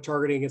of the helmet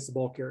targeting against the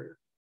ball carrier.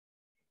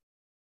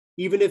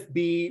 Even if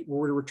B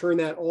were to return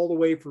that all the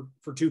way for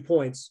 2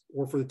 points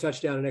or for the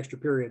touchdown in extra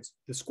periods,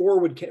 the score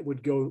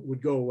would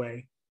go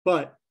away,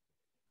 but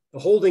the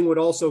holding would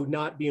also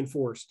not be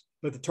enforced,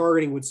 but the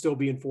targeting would still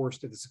be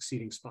enforced at the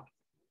succeeding spot.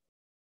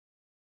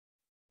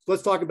 So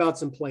let's talk about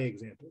some play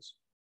examples.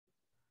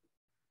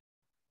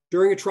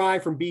 During a try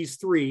from B's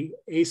 3,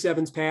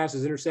 A7's pass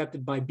is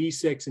intercepted by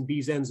B6 in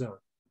B's end zone.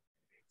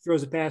 He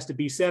throws a pass to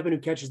B7, who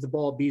catches the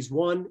ball at B's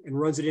 1 and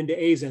runs it into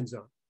A's end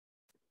zone.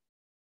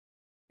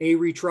 A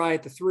retry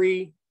at the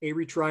 3, A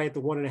retry at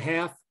the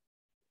 1.5.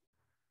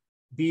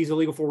 B's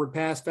illegal forward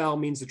pass foul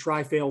means the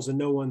try fails and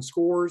no one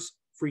scores,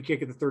 free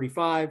kick at the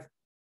 35.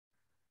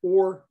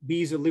 Or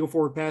B's illegal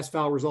forward pass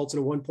foul results in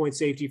a 1-point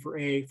safety for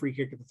A, free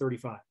kick at the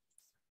 35.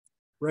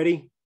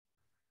 Ready?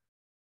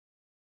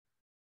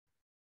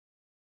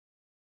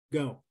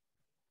 Go.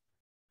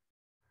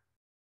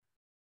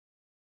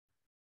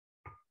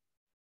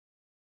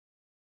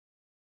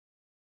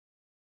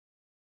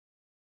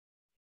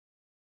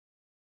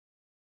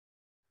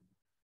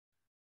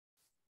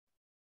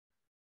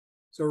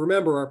 So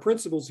remember, our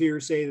principles here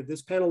say that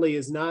this penalty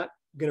is not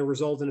going to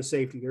result in a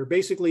safety. There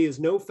basically is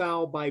no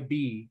foul by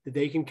B that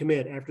they can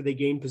commit after they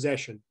gain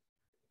possession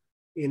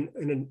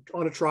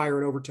on a try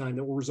or an overtime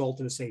that will result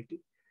in a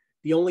safety.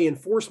 The only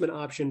enforcement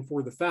option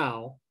for the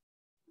foul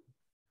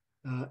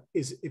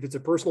is if it's a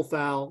personal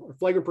foul or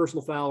flagrant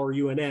personal foul or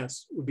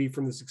UNS would be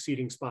from the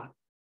succeeding spot.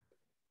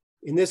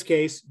 In this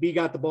case, B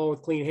got the ball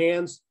with clean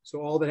hands. So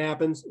all that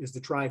happens is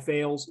the try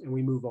fails and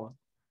we move on.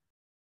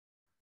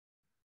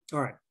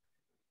 All right.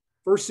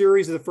 First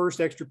series of the first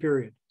extra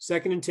period.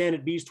 2nd and 10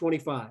 at B's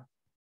 25.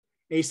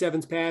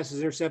 A7's pass is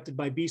intercepted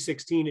by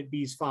B16 at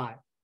B's 5.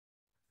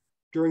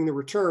 During the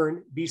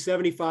return,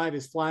 B75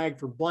 is flagged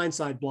for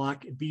blindside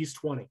block at B's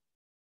 20.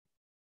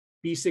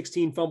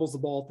 B16 fumbles the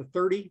ball at the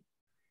 30,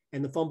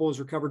 and the fumble is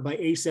recovered by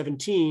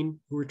A17,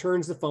 who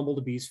returns the fumble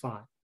to B's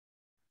 5.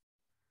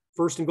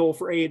 First and goal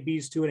for A at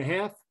B's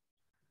 2.5.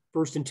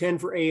 First and 10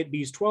 for A at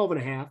B's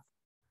 12.5.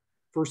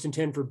 First and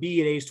 10 for B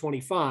at A's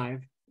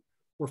 25,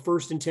 or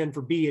first and 10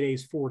 for B at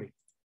A's 40.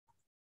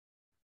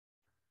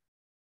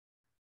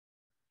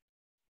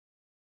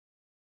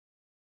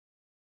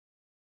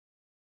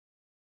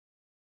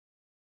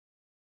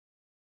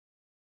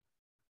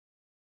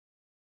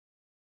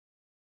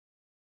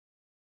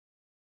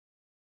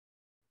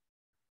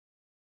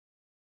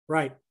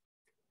 Right.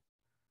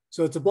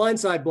 So it's a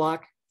blindside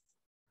block.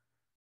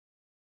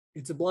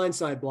 It's a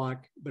blindside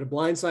block, but a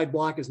blindside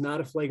block is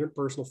not a flagrant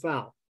personal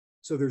foul.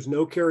 So there's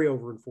no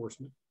carryover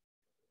enforcement.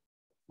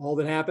 All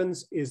that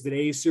happens is that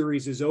A's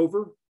series is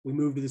over. We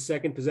move to the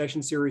second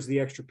possession series of the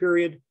extra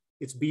period.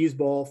 It's B's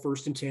ball,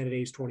 first and 10 at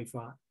A's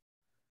 25.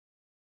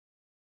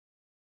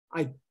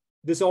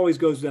 This always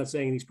goes without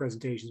saying in these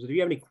presentations, but if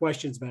you have any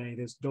questions about any of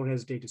this, don't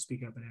hesitate to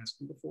speak up and ask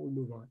them before we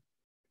move on.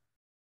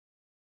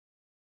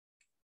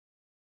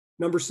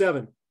 Number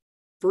 7,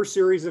 first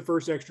series of the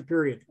first extra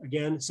period.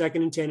 Again,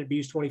 2nd and 10 at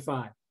B's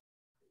 25.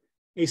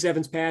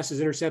 A7's pass is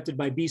intercepted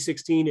by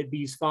B16 at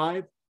B's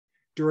 5.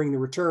 During the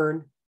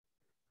return,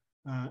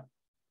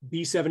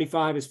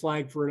 B75 is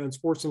flagged for an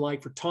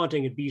unsportsmanlike for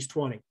taunting at B's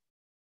 20.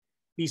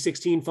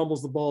 B16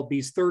 fumbles the ball at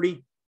B's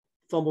 30.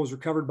 Fumble is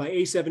recovered by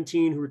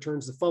A17, who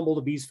returns the fumble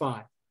to B's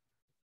 5.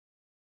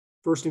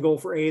 First and goal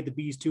for A at the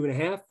B's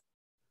 2.5.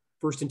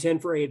 First and 10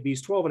 for A at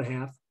B's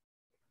 12.5.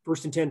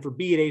 First and 10 for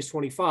B at A's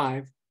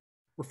 25.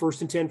 Or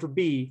first and 10 for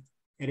B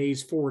at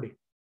A's 40.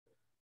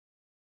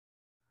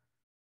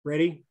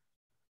 Ready?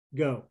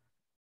 Go.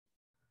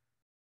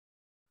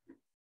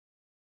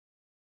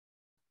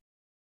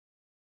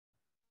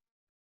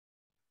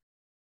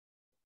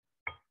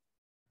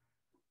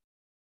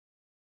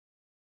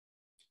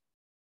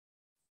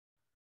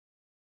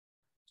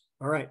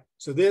 All right.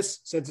 So this,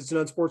 since it's an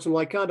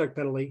unsportsmanlike conduct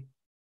penalty,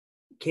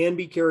 can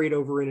be carried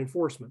over in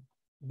enforcement.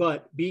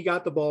 But B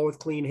got the ball with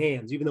clean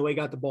hands. Even though A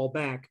got the ball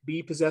back,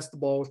 B possessed the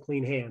ball with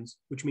clean hands,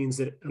 which means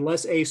that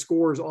unless A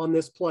scores on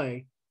this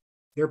play,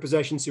 their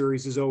possession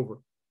series is over.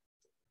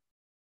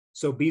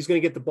 So B's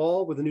going to get the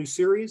ball with a new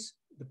series.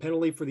 The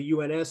penalty for the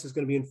UNS is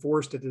going to be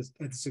enforced at the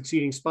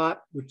succeeding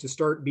spot, which to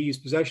start B's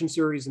possession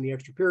series in the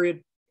extra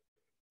period,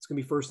 it's going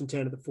to be first and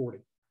 10 at the 40.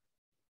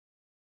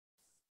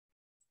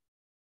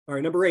 All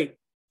right, number 8.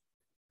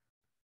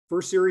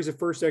 First series of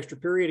first extra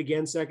period,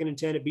 again, 2nd and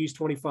 10 at B's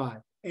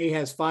 25. A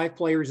has 5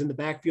 players in the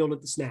backfield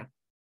at the snap.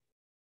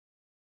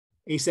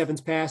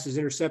 A7's pass is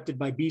intercepted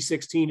by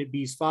B16 at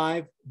B's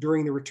 5.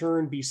 During the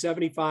return,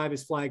 B75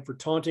 is flagged for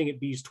taunting at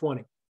B's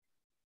 20.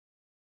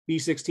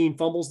 B16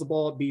 fumbles the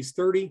ball at B's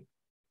 30,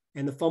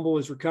 and the fumble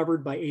is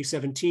recovered by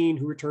A17,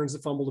 who returns the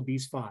fumble to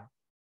B's 5.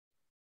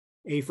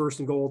 A first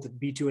and goal at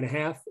B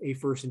 2.5, A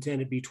first and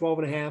 10 at B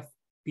 12.5,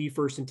 B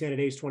first and 10 at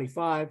A's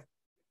 25,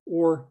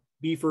 or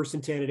B first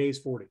and 10 at A's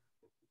 40.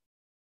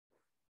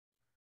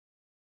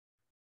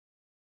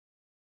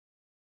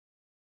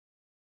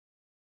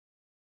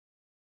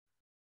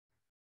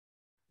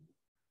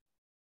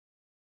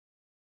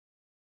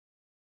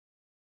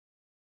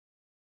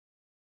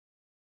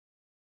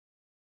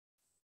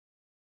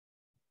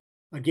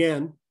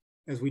 Again,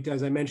 as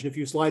I mentioned a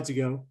few slides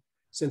ago,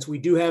 since we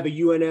do have a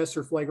UNS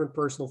or flagrant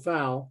personal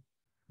foul,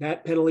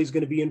 that penalty is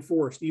going to be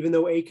enforced. Even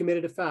though A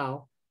committed a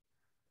foul,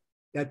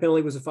 that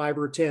penalty was a 5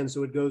 or a 10,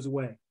 so it goes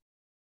away.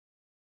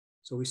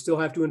 So we still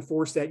have to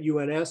enforce that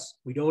UNS.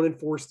 We don't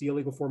enforce the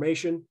illegal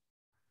formation.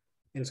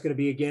 And it's going to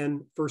be,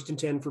 again, first and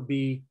 10 for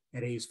B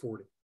at A's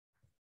 40.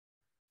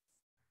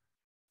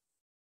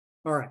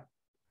 All right.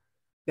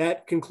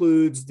 That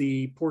concludes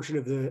the portion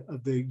of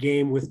the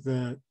game with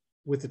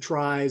the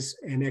tries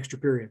and extra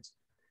periods.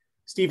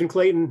 Stephen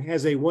Clayton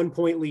has a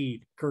 1-point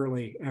lead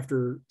currently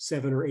after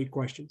 7 or 8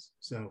 questions.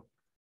 So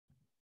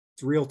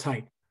it's real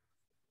tight.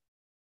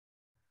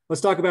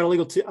 Let's talk about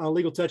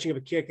illegal touching of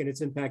a kick and its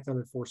impact on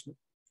enforcement.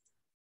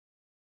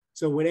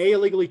 So when A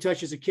illegally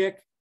touches a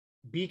kick,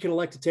 B can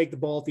elect to take the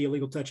ball at the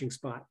illegal touching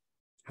spot.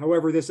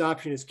 However, this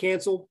option is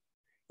canceled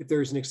if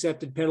there's an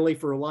accepted penalty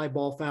for a live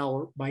ball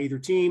foul by either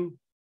team,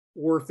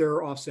 or if there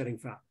are offsetting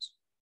fouls.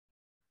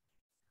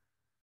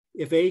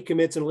 If A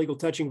commits an illegal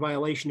touching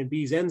violation in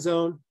B's end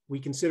zone, we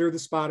consider the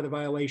spot of the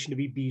violation to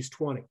be B's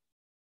 20.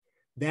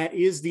 That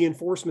is the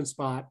enforcement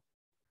spot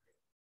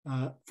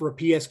for a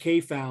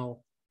PSK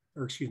foul,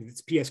 or excuse me,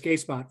 it's a PSK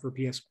spot for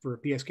a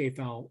PSK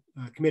foul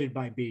committed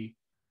by B.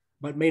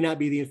 but may not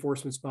be the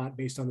enforcement spot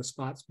based on the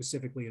spot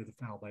specifically of the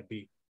foul by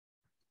B.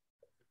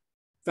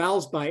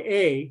 Fouls by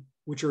A,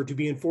 which are to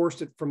be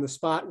enforced from the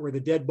spot where the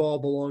dead ball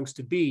belongs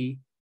to B,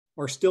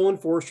 are still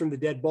enforced from the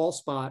dead ball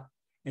spot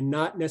and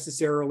not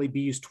necessarily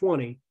B's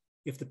 20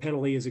 if the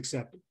penalty is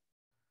accepted.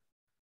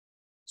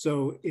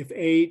 So if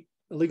A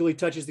illegally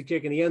touches the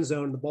kick in the end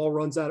zone and the ball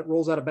rolls out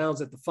of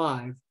bounds at the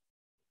 5,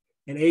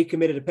 and A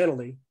committed a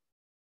penalty,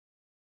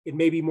 it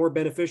may be more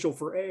beneficial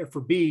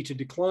for B to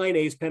decline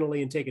A's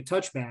penalty and take a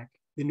touchback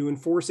than to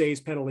enforce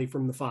A's penalty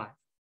from the 5,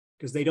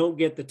 because they don't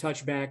get the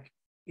touchback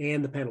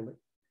and the penalty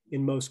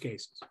in most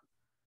cases.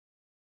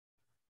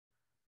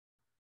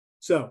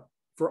 So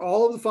for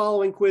all of the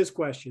following quiz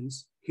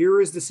questions, here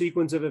is the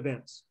sequence of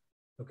events,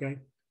 okay?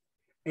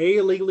 A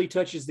illegally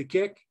touches the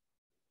kick,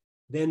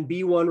 then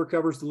B1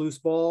 recovers the loose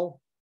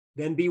ball,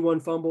 then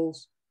B1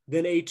 fumbles,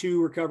 then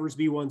A2 recovers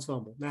B1's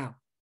fumble. Now,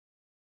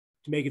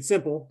 to make it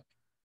simple,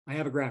 I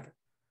have a graphic,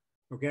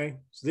 okay?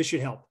 So this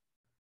should help,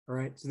 all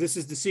right? So this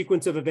is the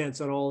sequence of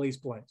events on all these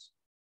plays.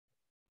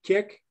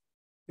 Kick,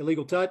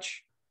 illegal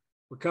touch,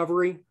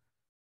 recovery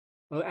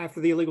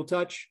after the illegal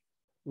touch,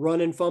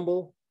 run and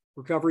fumble,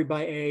 recovery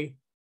by A,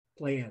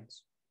 play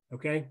ends,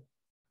 okay?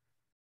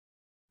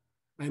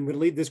 I'm going to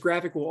leave this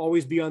graphic will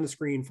always be on the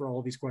screen for all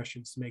of these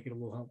questions to make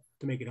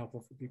it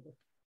helpful for people.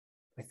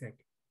 I think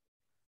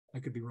I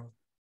could be wrong.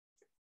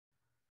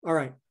 All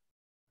right.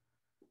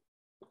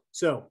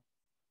 So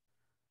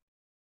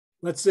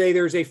let's say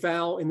there's a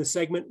foul in the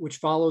segment which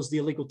follows the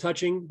illegal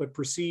touching but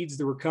precedes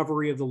the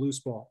recovery of the loose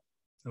ball.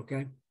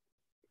 Okay.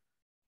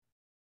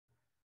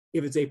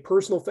 If it's a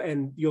personal,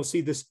 and you'll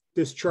see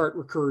this chart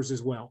recurs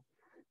as well.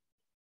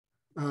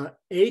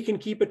 A can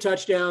keep a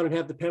touchdown and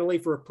have the penalty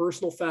for a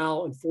personal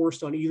foul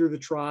enforced on either the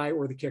try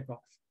or the kickoff.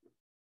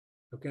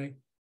 Okay.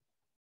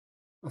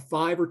 A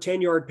 5 or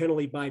 10-yard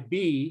penalty by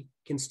B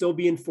can still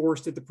be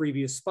enforced at the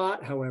previous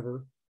spot,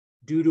 however,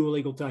 due to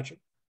illegal touching.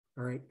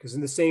 All right. Because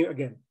in the same,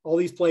 again, all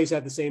these plays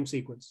have the same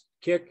sequence: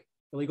 kick,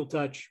 illegal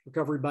touch,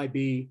 recovery by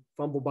B,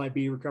 fumble by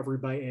B, recovery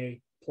by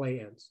A, play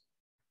ends.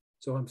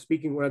 So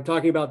when I'm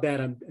talking about that,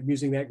 I'm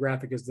using that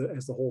graphic as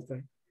the whole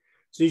thing.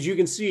 So as you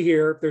can see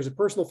here, if there's a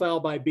personal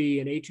foul by B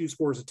and A2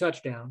 scores a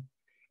touchdown,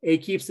 A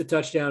keeps the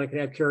touchdown and can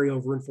have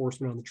carryover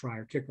enforcement on the try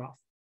or kickoff.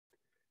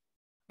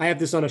 I have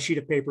this on a sheet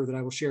of paper that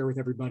I will share with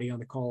everybody on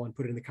the call and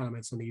put it in the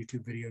comments on the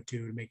YouTube video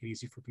too to make it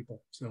easy for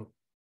people. So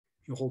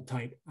if you'll hold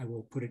tight, I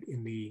will put it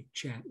in the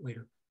chat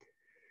later.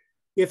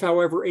 If,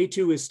 however,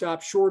 A2 is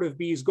stopped short of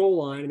B's goal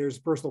line and there's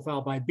a personal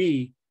foul by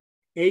B,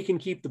 A can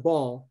keep the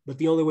ball, but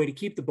the only way to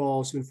keep the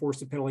ball is to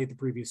enforce the penalty at the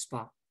previous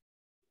spot.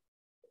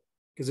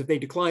 Because if they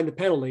decline the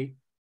penalty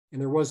and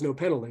there was no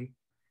penalty,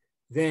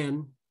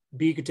 then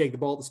B could take the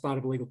ball at the spot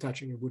of illegal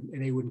touching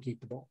and A wouldn't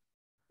keep the ball.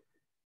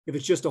 If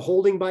it's just a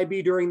holding by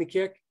B during the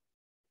kick,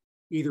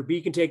 either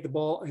B can take the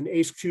ball and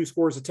A2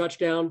 scores a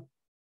touchdown.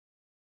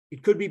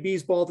 It could be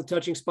B's ball at the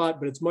touching spot,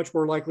 but it's much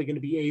more likely going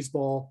to be A's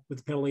ball with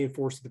the penalty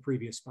enforced at the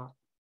previous spot.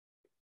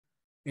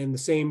 And the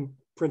same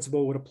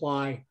principle would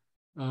apply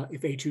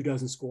if A2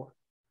 doesn't score.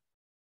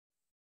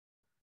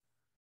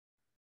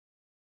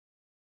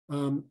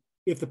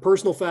 If the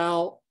personal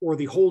foul or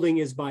the holding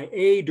is by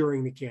A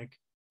during the kick,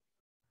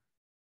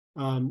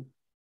 and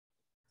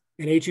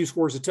A2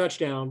 scores a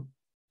touchdown,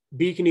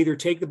 B can either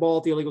take the ball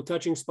at the illegal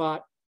touching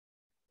spot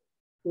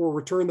or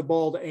return the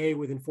ball to A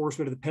with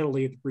enforcement of the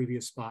penalty at the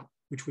previous spot,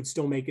 which would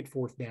still make it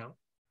 4th down.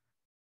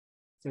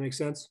 Does that make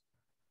sense?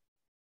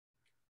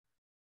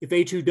 If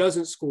A2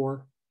 doesn't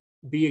score,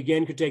 B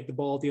again could take the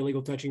ball at the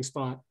illegal touching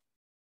spot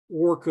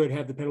or could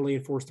have the penalty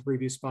enforced the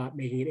previous spot,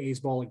 making it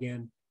A's ball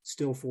again,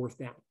 still 4th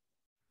down.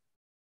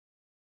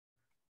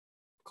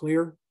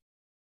 Clear?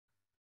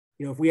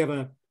 You know, if we have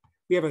a,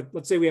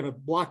 let's say we have a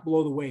block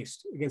below the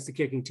waist against the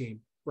kicking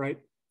team, right?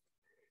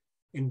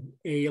 And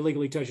A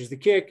illegally touches the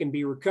kick and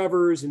B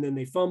recovers and then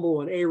they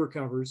fumble and A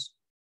recovers.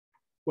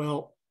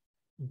 Well,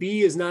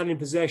 B is not in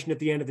possession at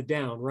the end of the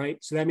down, right?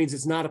 So that means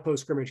it's not a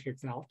post-scrimmage kick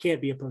foul. It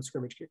can't be a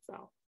post-scrimmage kick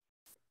foul.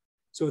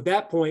 So at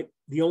that point,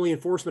 the only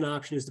enforcement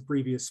option is the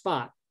previous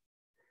spot.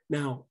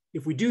 Now,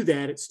 if we do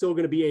that, it's still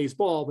going to be A's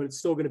ball, but it's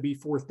still going to be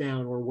 4th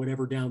down or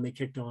whatever down they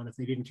kicked on if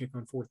they didn't kick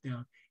on 4th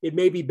down. It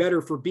may be better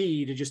for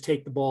B to just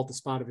take the ball at the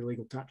spot of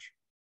illegal touch,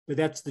 but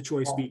that's the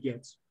choice B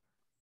gets.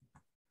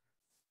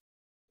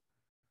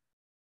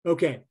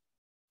 Okay.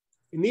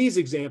 In these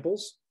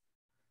examples,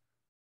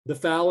 the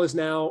foul is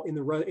now in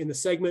the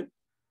segment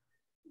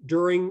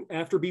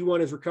after B1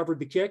 has recovered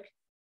the kick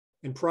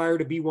and prior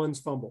to B1's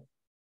fumble.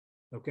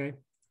 Okay.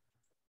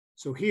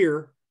 So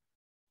here,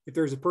 if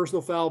there's a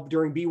personal foul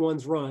during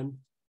B1's run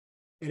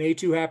and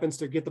A2 happens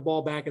to get the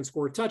ball back and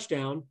score a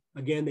touchdown,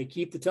 again, they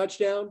keep the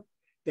touchdown.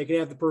 They can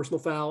have the personal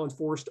foul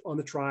enforced on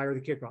the try or the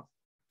kickoff.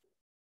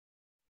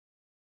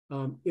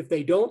 If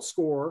they don't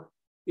score,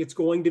 it's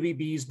going to be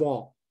B's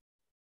ball,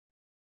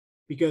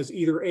 because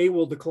either A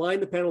will decline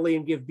the penalty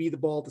and give B the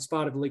ball at the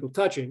spot of illegal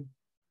touching,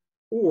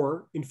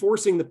 or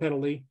enforcing the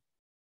penalty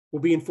will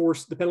be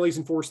enforced. The penalty is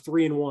enforced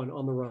 3-1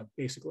 on the run,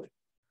 basically.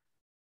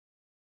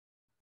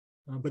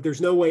 But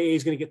there's no way A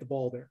is going to get the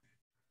ball there.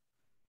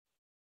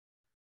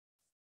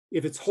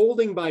 If it's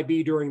holding by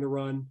B during the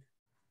run,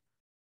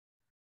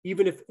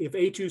 even if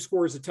A2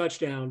 scores a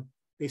touchdown,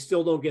 they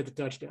still don't get the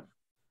touchdown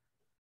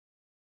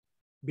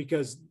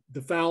because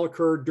the foul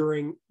occurred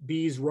during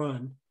B's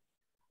run.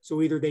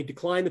 So either they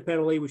decline the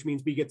penalty, which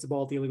means B gets the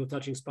ball at the illegal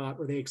touching spot,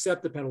 or they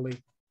accept the penalty,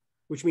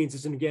 which means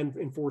it's again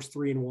enforced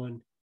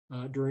 3-1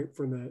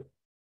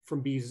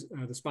 from B's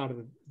the spot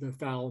of the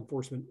foul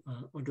enforcement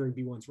during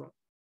B1's run.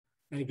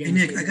 And again,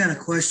 hey Nick, I got a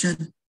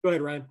question. Go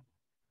ahead, Ryan.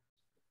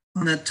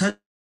 On that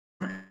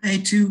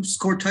A2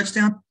 scored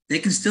touchdown, they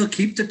can still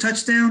keep the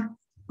touchdown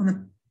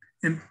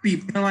and be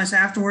penalized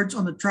afterwards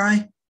on the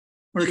try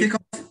or the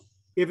kickoff?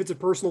 If it's a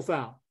personal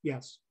foul,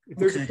 yes. If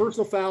there's Okay. a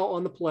personal foul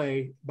on the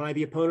play by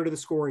the opponent of the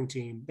scoring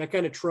team, that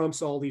kind of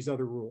trumps all these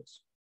other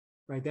rules,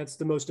 right? That's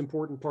the most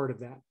important part of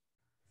that,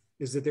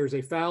 is that there's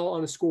a foul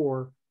on a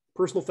score,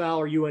 personal foul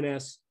or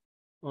UNS,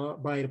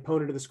 by an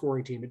opponent of the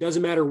scoring team. It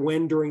doesn't matter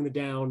when during the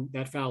down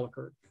that foul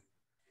occurred.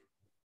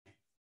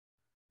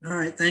 All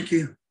right, thank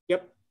you.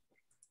 Yep.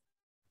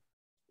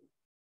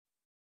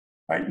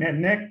 All right,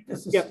 and Nick,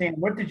 this is Yep. Stan.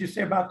 What did you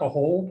say about the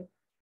hold?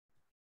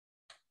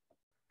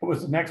 What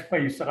was the next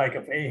play? You said like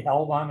if A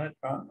held on it?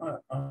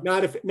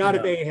 Not if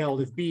A held,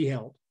 if B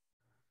held.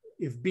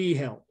 If B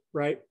held,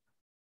 right?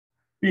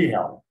 B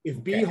held.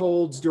 If B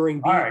holds during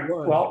B All right,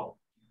 run, well,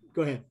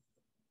 go ahead.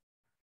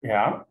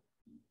 yeah.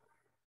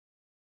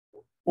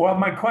 Well,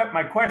 my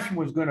question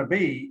was going to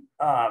be,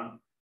 well,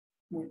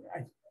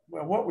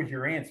 what was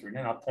your answer? And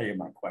then I'll tell you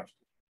my question.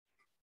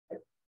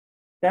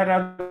 That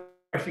other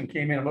question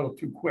came in a little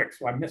too quick,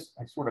 so I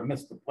sort of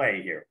missed the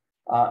play here.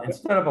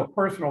 Instead of a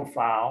personal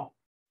foul,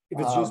 If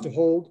it's just a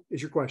hold,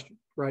 is your question,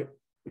 right?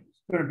 it's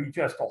going to be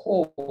just a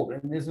hold,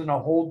 and isn't a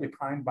hold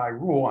declined by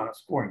rule on a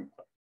scoring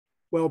play?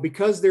 Well,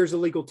 because there's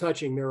illegal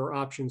touching, there are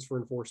options for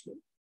enforcement.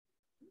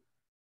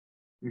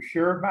 You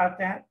sure about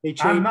that? They I'm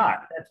change-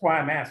 not. That's why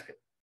I'm asking.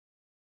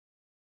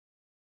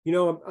 You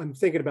know, I'm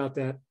thinking about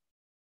that.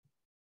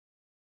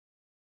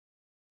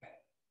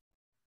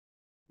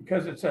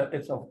 Because it's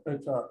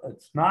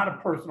not a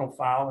personal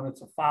foul, and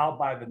it's a foul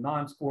by the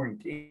non-scoring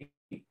team.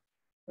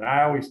 And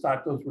I always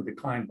thought those were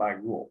declined by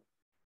rule.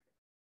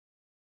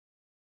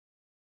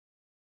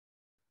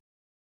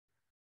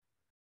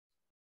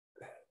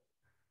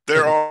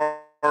 There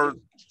are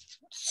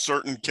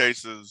certain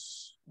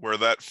cases where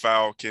that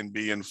foul can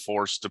be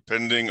enforced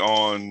depending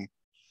on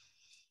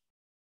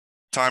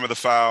time of the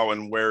foul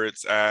and where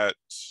it's at.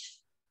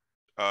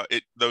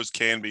 Those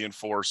can be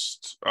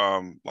enforced,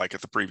 like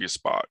at the previous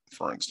spot,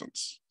 for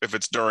instance. If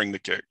it's during the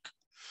kick,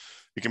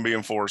 it can be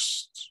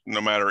enforced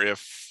no matter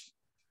if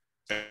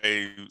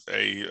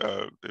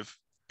if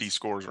B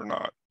scores or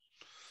not.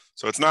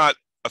 So it's not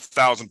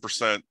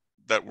 1,000%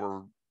 that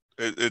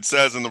it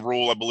says in the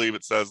rule, I believe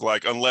it says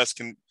like unless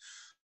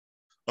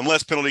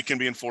penalty can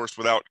be enforced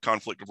without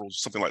conflict of rules,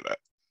 something like that.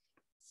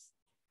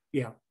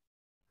 Yeah.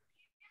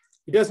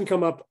 It doesn't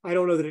come up. I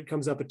don't know that it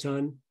comes up a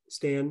ton,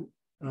 Stan.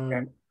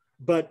 Okay.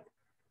 But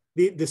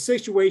the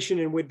situation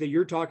in which that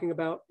you're talking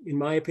about, in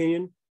my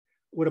opinion,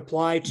 would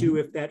apply to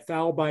if that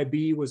foul by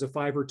B was a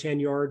 5 or 10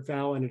 yard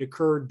foul and it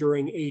occurred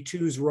during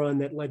A2's run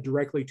that led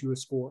directly to a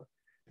score,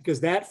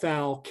 because that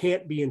foul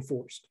can't be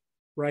enforced,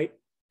 right?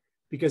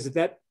 Because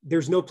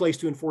there's no place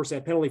to enforce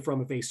that penalty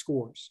from if A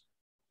scores,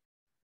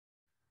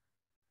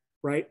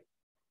 right?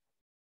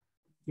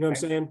 You know what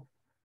I'm saying?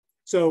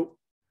 So,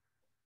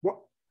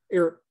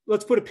 Eric,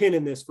 let's put a pin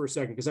in this for a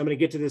second, because I'm going to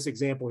get to this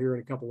example here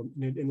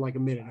in like a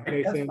minute.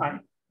 Okay, That's Sam?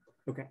 fine.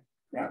 Okay.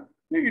 Yeah,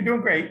 you're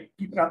doing great.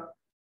 Keep it up.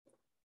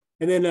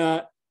 And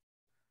then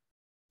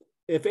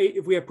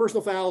if we have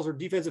personal fouls or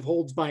defensive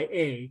holds by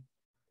A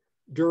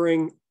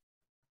during,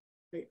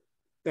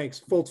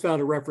 thanks, Foltz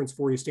found a reference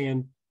for you,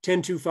 Stan,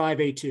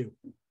 10.25A2.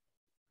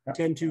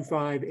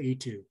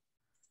 10.25A2.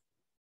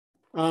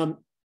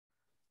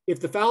 If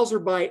the fouls are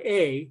by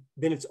A,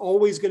 then it's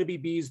always going to be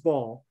B's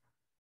ball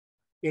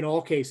in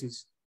all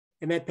cases.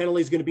 And that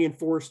penalty is going to be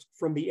enforced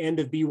from the end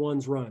of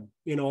B1's run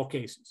in all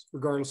cases,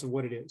 regardless of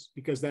what it is,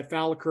 because that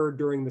foul occurred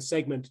during the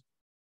segment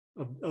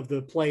of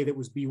the play that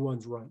was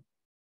B1's run.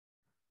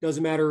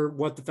 Doesn't matter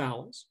what the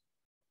foul is.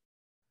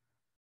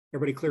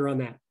 Everybody clear on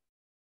that?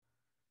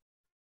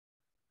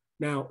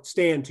 Now,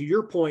 Stan, to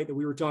your point that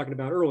we were talking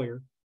about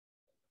earlier,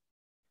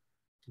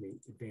 let me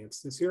advance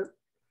this here.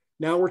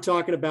 Now we're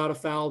talking about a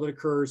foul that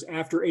occurs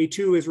after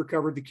A2 has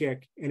recovered the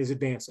kick and is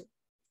advancing.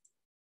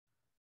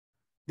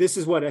 This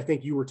is what I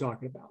think you were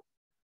talking about.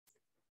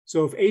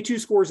 So if A2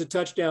 scores a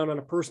touchdown on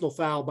a personal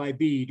foul by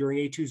B during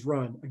A2's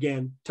run,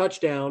 again,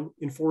 touchdown,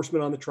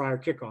 enforcement on the try or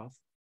kickoff.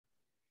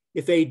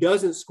 If A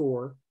doesn't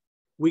score,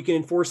 we can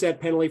enforce that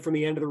penalty from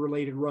the end of the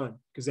related run,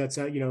 because that's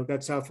how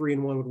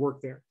 3-1 would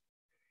work there.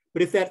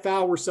 But if that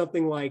foul were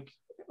something like,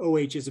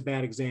 OH is a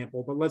bad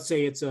example, but let's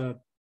say it's a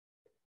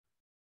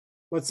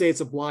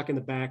block in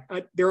the back.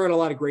 There aren't a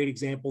lot of great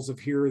examples of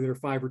here that are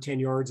 5 or 10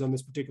 yards on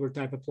this particular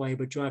type of play,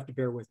 but you'll have to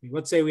bear with me.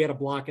 Let's say we had a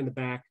block in the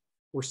back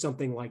or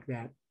something like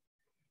that.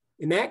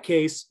 In that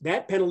case,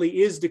 that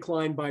penalty is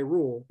declined by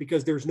rule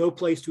because there's no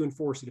place to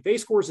enforce it. If A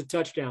scores a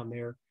touchdown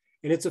there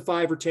and it's a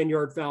 5 or 10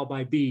 yard foul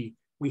by B,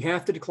 We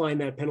have to decline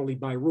that penalty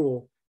by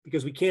rule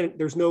because we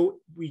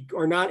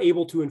are not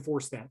able to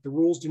enforce that. The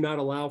rules do not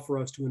allow for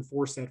us to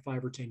enforce that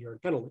 5 or 10 yard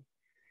penalty.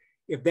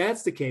 If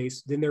that's the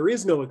case, then there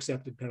is no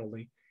accepted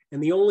penalty.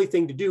 And the only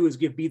thing to do is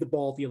give B the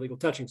ball at the illegal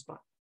touching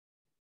spot.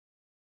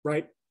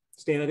 Right?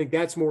 Stan, I think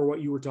that's more what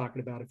you were talking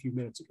about a few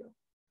minutes ago.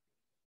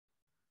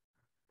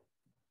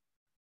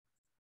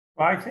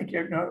 Well, I think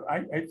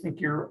I think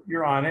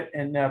you're on it,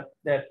 and that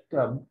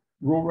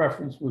rule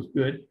reference was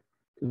good.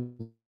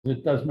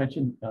 It does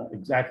mention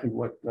exactly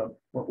what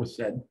was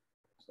said.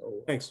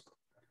 So Thanks.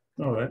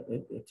 no,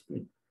 it's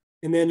good.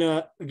 And then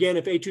again,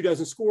 if A2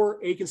 doesn't score,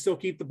 A can still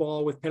keep the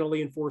ball with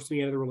penalty enforced at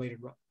the end of the related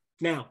run.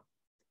 Now,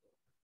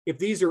 if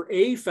these are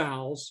A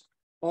fouls,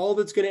 all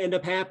that's going to end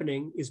up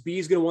happening is B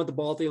is going to want the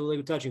ball at the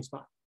illegal touching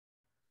spot.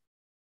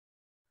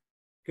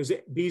 Because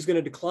B is going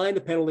to decline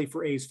the penalty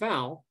for A's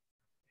foul.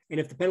 And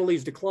if the penalty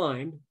is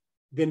declined,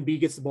 then B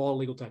gets the ball at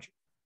illegal touching.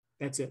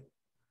 That's it.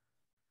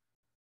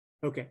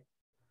 Okay.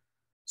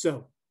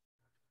 So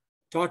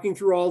talking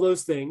through all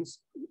those things,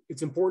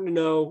 it's important to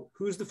know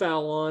who's the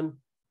foul on,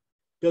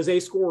 does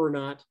A score or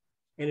not,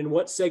 and in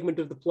what segment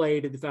of the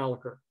play did the foul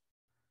occur.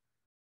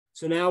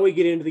 So now we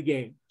get into the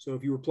game. So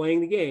if you were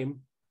playing the game,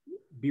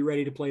 be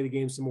ready to play the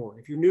game some more.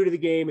 If you're new to the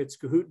game, it's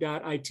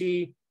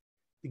kahoot.it.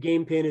 The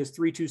game pin is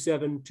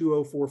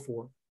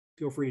 327-2044.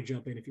 Feel free to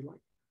jump in if you like.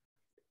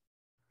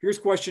 Here's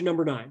question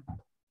number 9.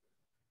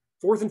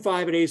 4th and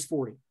 5 at A's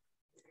 40.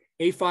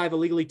 A5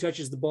 illegally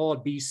touches the ball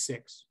at B's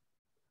 6.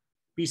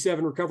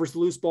 B7 recovers the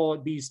loose ball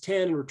at B's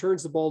 10 and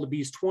returns the ball to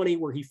B's 20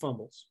 where he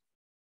fumbles.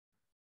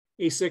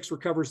 A6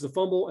 recovers the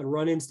fumble and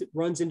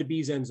runs into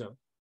B's end zone.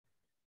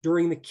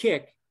 During the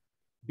kick,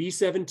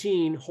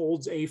 B17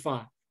 holds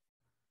A5.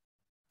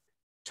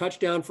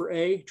 Touchdown for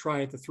A,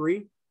 try at the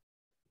 3.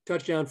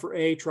 Touchdown for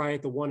A, try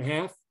at the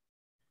 1/2.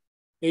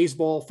 A's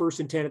ball, 1st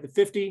and 10 at the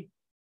 50,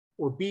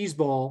 or B's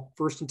ball,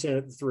 1st and 10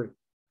 at the 3.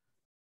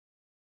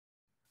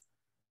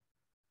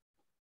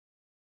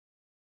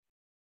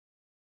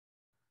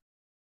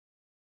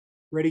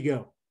 Ready,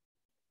 go.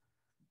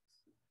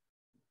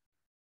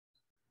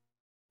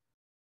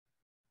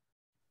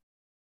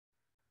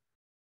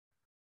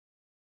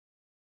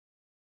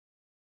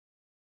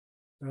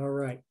 All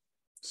right.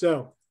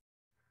 So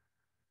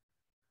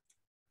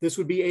this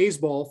would be A's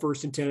ball,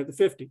 1st and 10 at the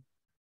 50,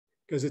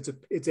 because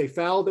it's a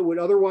foul that would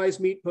otherwise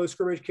meet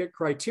post-scrimmage kick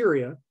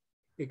criteria,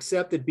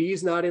 except that B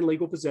is not in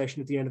legal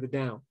possession at the end of the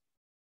down,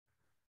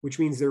 which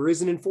means there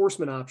is an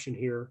enforcement option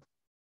here.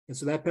 And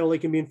so that penalty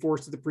can be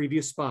enforced at the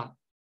previous spot.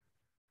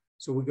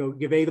 So we go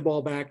give A the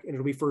ball back and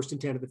it'll be 1st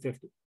and 10 at the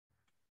 50.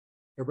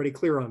 Everybody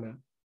clear on that?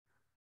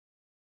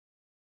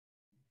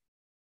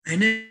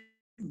 And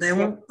they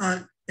won't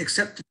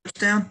accept the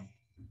touchdown.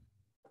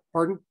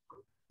 Pardon?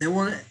 They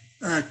won't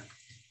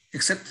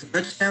accept the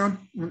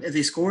touchdown if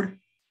they scored.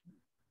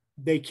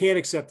 They can't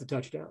accept the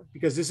touchdown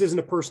because this isn't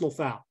a personal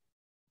foul.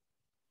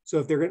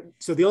 So if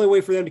so the only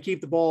way for them to keep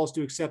the ball is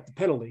to accept the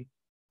penalty,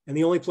 and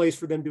the only place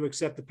for them to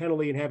accept the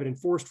penalty and have it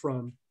enforced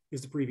from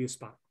is the previous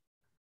spot.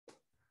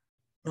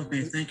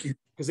 Okay, thank you.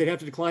 Because they'd have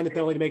to decline the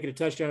penalty to make it a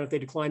touchdown. If they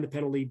decline the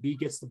penalty, B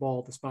gets the ball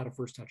at the spot of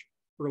first touch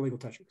or illegal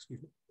touching.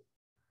 Excuse me.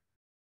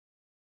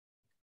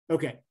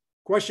 Okay,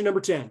 question number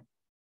 10.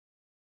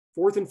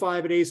 4th and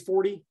 5 at A's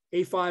 40.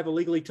 A5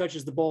 illegally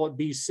touches the ball at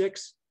B's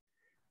 6.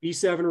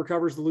 B7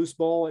 recovers the loose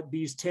ball at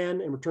B's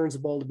 10 and returns the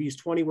ball to B's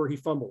 20 where he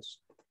fumbles.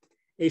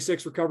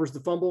 A6 recovers the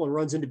fumble and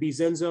runs into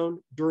B's end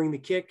zone. During the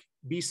kick,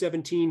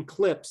 B17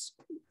 clips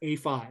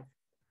A5.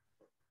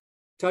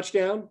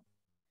 Touchdown,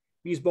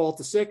 B's ball at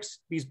the 6,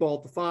 B's ball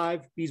at the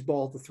 5, B's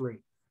ball at the 3.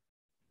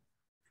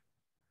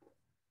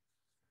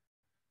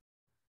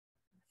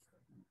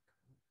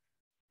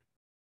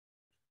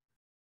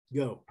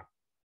 Go.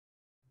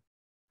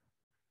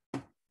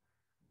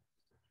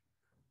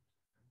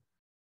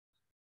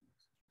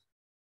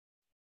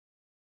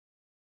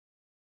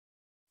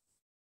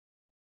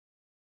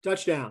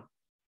 Touchdown.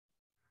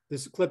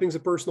 This clipping's a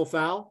personal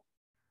foul.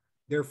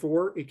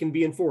 Therefore, it can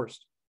be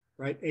enforced,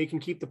 right? A can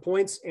keep the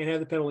points and have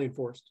the penalty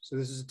enforced. So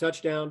this is a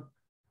touchdown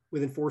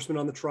with enforcement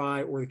on the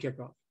try or the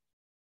kickoff.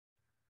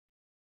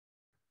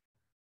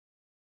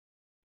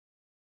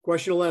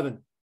 Question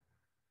 11.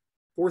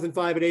 4th and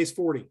 5 at A's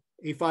 40.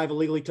 A5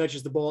 illegally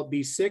touches the ball at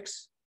B's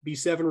 6.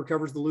 B7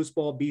 recovers the loose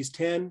ball at B's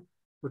 10,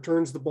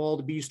 returns the ball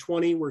to B's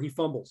 20 where he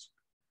fumbles.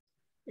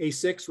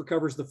 A6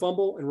 recovers the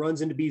fumble and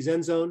runs into B's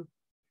end zone.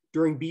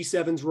 During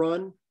B7's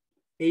run,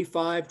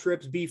 A5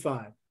 trips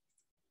B5.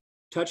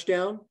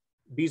 Touchdown,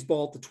 B's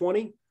ball at the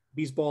 20,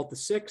 B's ball at the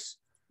 6,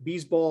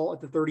 B's ball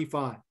at the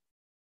 35.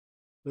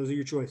 Those are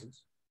your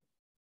choices.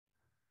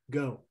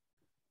 Go.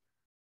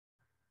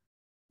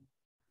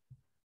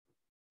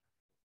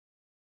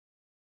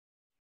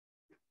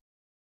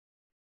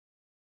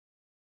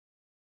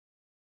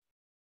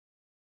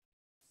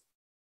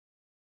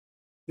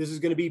 This is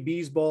going to be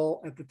B's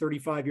ball at the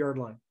 35-yard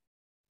line.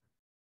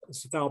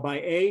 It's a foul by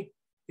A.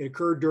 It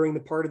occurred during the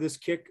part of this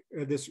kick,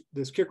 this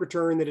kick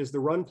return that is the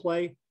run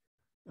play.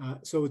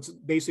 So its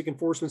basic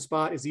enforcement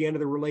spot is the end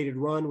of the related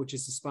run, which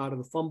is the spot of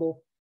the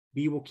fumble.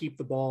 B will keep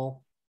the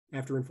ball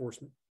after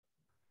enforcement.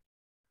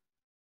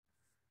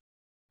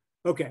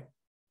 Okay,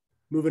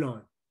 moving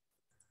on.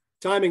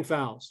 Timing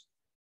fouls.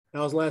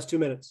 Fouls last 2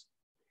 minutes.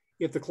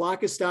 If the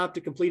clock is stopped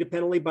to complete a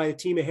penalty by the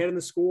team ahead in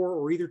the score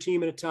or either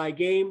team in a tie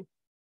game,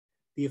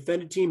 the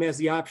offended team has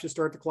the option to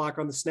start the clock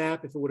on the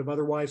snap if it would have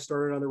otherwise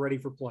started on the ready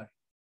for play.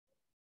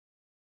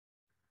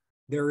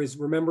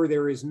 Remember,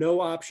 there is no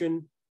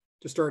option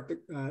to start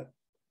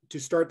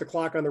the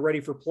clock on the ready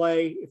for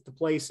play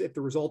if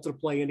the results of the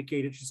play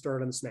indicate it should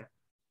start on the snap.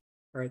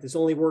 All right, this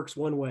only works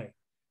one way.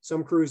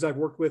 Some crews I've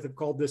worked with have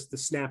called this the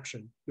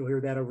snaption. You'll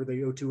hear that over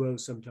the O2O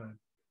sometime.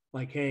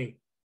 Like, hey,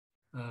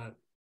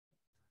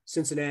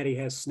 Cincinnati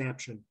has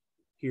snaption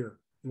here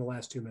in the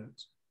last 2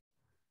 minutes.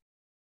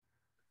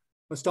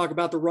 Let's talk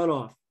about the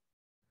runoff.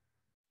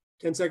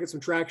 10 seconds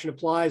subtraction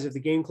applies if the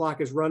game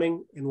clock is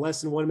running in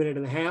less than 1 minute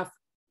and a half.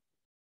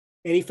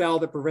 Any foul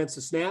that prevents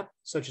a snap,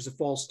 such as a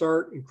false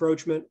start,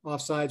 encroachment,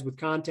 offsides with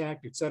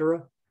contact,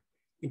 etc.,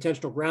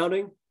 intentional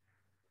grounding,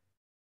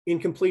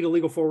 incomplete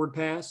illegal forward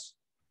pass,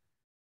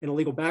 an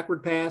illegal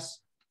backward pass,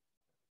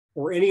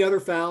 or any other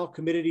foul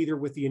committed either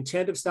with the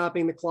intent of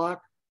stopping the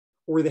clock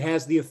or that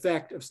has the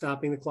effect of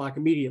stopping the clock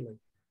immediately,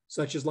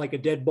 such as like a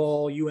dead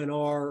ball, UNR,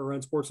 or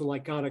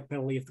unsportsmanlike conduct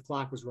penalty if the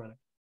clock was running.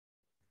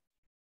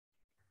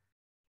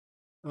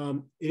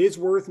 It is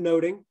worth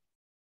noting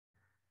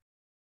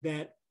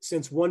that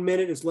since 1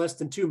 minute is less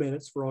than 2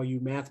 minutes for all you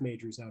math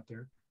majors out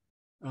there,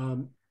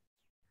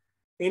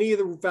 any of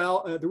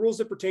the rules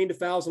that pertain to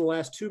fouls in the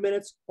last 2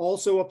 minutes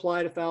also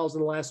apply to fouls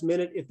in the last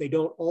minute if they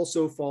don't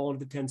also fall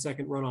into the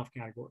 10-second runoff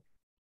category.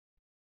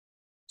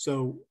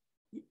 So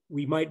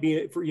we might be,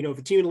 if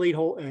a team in the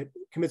lead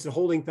commits a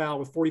holding foul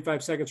with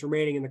 45 seconds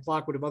remaining and the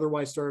clock would have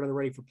otherwise started on the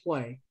ready for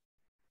play,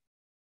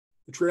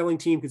 the trailing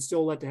team could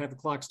still elect to have the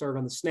clock start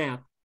on the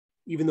snap,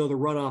 even though the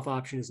runoff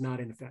option is not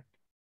in effect.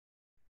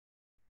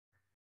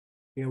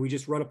 We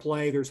just run a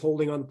play, there's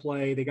holding on the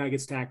play, the guy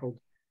gets tackled.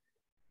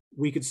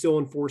 We could still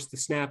enforce the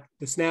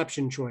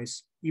snaption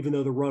choice, even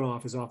though the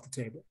runoff is off the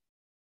table.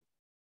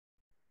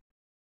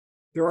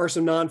 There are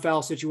some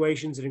non-foul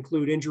situations that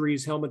include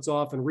injuries, helmets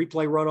off, and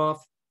replay runoff.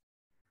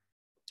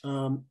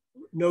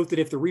 Note that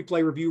if the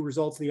replay review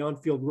results in the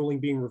on-field ruling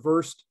being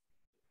reversed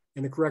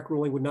and the correct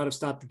ruling would not have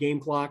stopped the game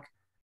clock,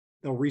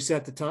 they'll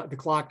reset the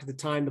clock to the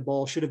time the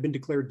ball should have been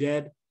declared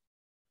dead,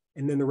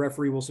 and then the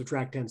referee will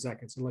subtract 10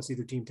 seconds unless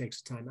either team takes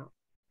a timeout.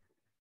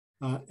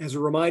 As a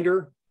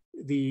reminder,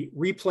 the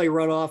replay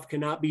runoff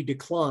cannot be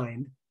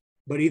declined,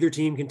 but either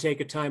team can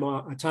take a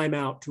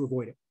timeout to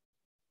avoid it.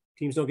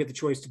 Teams don't get the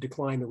choice to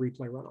decline the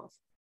replay runoff.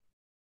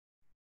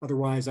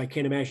 Otherwise, I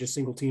can't imagine a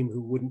single team who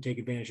wouldn't take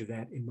advantage of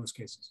that in most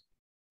cases.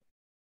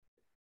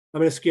 I'm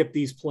going to skip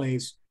these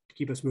plays to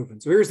keep us moving.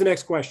 So here's the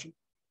next question.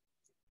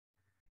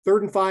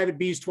 3rd and 5 at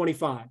B's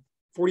 25,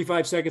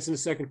 45 seconds in the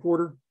second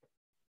quarter.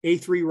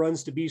 A3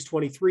 runs to B's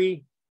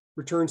 23,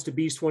 returns to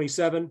B's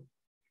 27,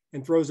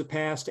 and throws a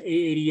pass to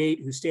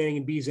A88, who's standing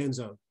in B's end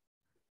zone.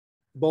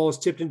 The ball is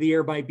tipped into the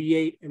air by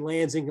B8 and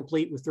lands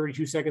incomplete with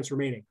 32 seconds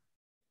remaining.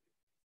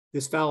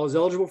 This foul is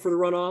eligible for the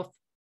runoff,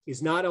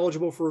 is not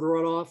eligible for the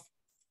runoff,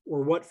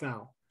 or what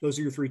foul? Those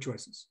are your three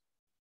choices.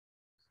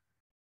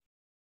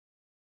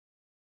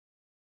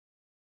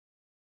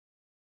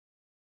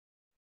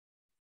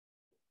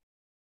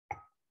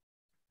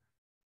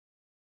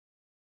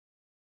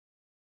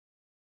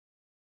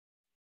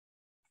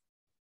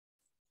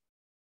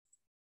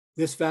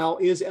 This foul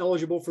is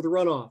eligible for the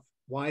runoff.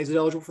 Why is it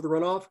eligible for the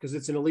runoff? Because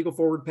it's an illegal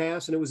forward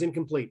pass and it was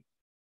incomplete.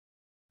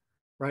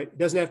 Right? It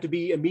doesn't have to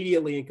be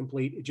immediately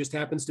incomplete. It just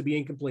happens to be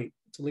incomplete.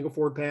 It's a legal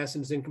forward pass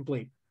and it's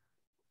incomplete.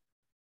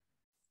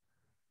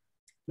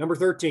 Number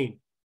 13,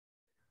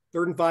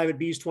 3rd and 5 at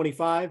B's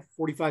 25,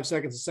 45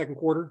 seconds in the second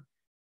quarter.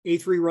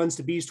 A3 runs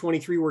to B's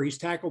 23 where he's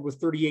tackled with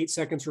 38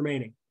 seconds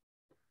remaining.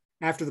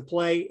 After the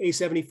play,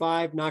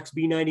 A75 knocks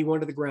B91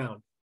 to the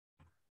ground.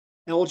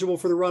 Eligible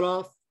for the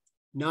runoff,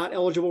 not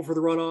eligible for the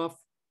runoff,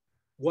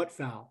 what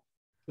foul?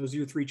 Those are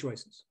your three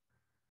choices.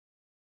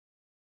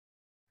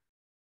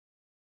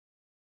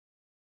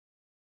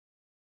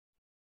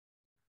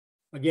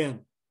 Again,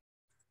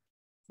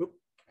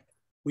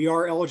 we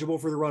are eligible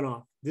for the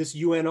runoff. This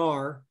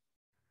UNR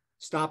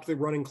stopped the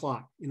running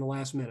clock in the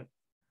last minute.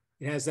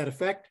 It has that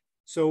effect,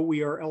 so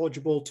we are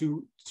eligible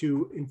to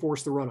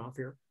enforce the runoff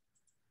here.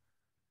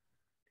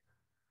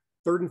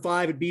 3rd and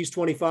 5 at B's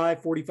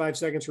 25, 45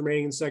 seconds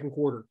remaining in the second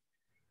quarter.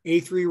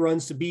 A3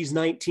 runs to B's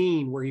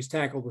 19 where he's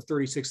tackled with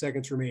 36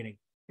 seconds remaining.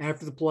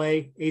 After the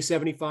play,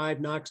 A75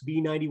 knocks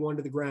B91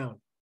 to the ground.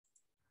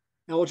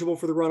 Eligible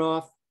for the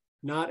runoff,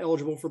 not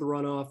eligible for the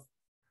runoff,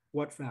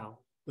 what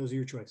foul? Those are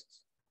your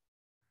choices.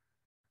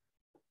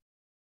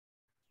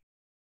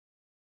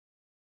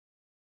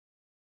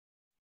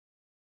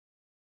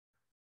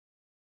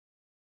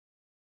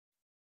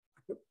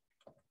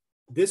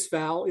 This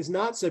foul is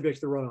not subject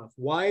to the runoff.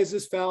 Why is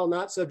this foul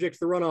not subject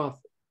to the runoff,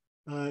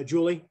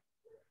 Julie?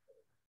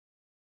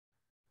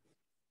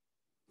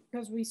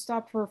 Because we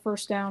stopped for a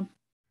first down.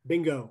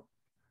 Bingo.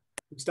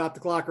 We stopped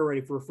the clock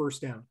already for a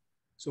first down.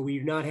 So we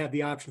do not have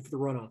the option for the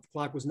runoff. The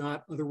clock was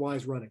not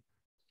otherwise running.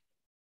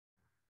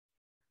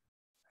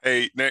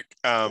 Hey, Nick,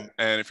 and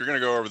if you're going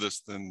to go over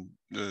this, then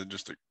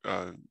just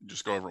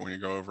go over it when you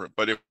go over it.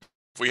 But if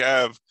we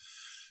have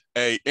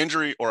a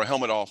injury or a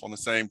helmet off on the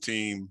same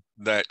team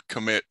that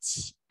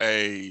commits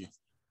a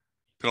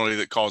penalty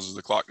that causes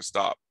the clock to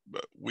stop,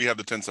 but we have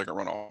the 10-second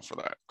runoff for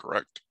that,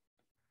 correct?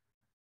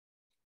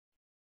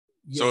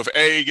 So if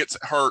A gets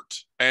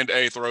hurt and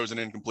A throws an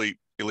incomplete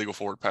illegal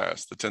forward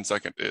pass, the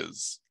 10-second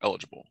is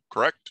eligible,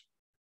 correct?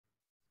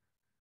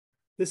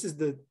 This is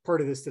the part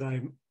of this that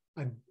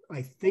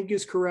I think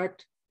is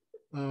correct,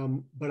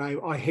 but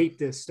I hate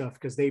this stuff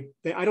because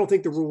I don't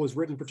think the rule was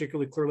written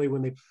particularly clearly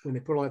when they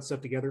put all that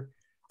stuff together.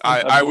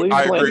 I believe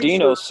I agree.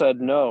 Blandino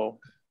said no.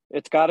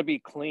 It's got to be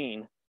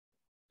clean,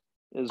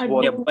 is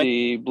what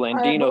the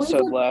Blandino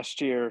said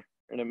last year,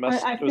 and it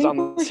was on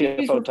the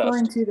CFO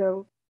test. To,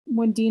 though,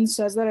 when Dean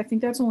says that, I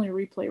think that's only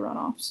replay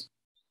runoffs.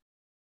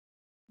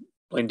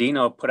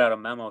 Blandino put out a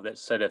memo that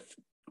said if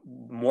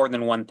more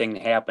than one thing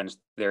happens,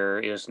 there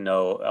is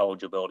no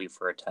eligibility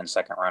for a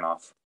 10-second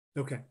runoff.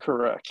 Okay.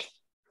 Correct.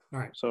 All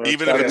right. So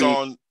even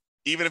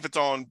if it's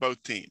on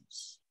both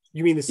teams.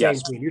 You mean the same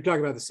team? You're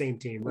talking about the same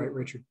team, right,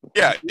 Richard?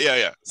 Yeah.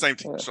 Same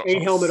team. A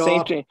helmet same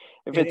off. Team.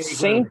 If it's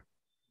same,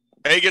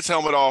 A gets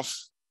helmet off.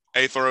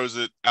 A throws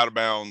it out of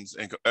bounds,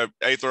 and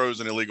A throws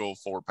an illegal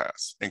forward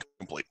pass,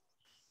 incomplete.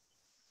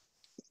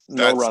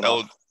 No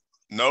runoff.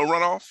 No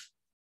runoff.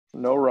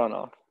 No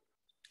runoff.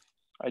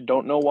 I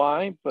don't know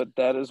why, but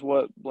that is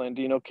what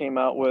Blandino came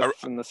out with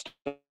in the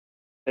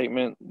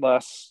statement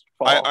last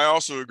fall. I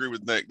also agree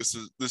with Nick. This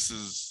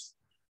is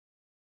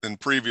in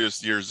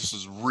previous years. This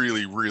is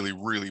really, really,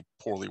 really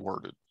poorly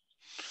worded.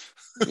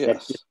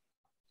 Yes,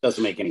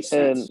 doesn't make any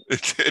sense.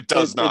 It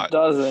does not. It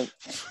doesn't.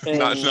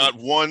 Not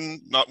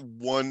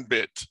one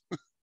bit.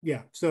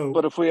 Yeah. So,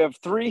 but if we have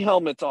 3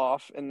 helmets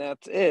off and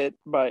that's it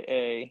by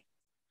A,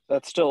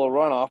 that's still a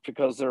runoff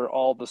because they're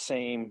all the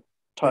same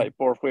type.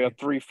 Or if we have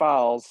 3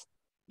 fouls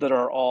that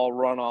are all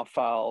runoff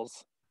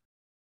fouls,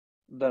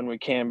 then we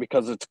can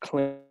because it's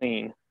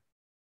clean.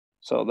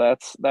 So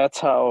that's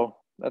how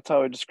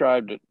he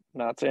described it.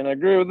 Not saying I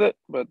agree with it,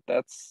 but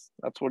that's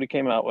what he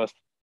came out with.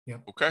 Yeah.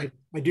 Okay.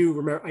 I do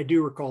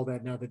recall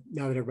that now that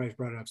everybody's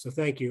brought it up. So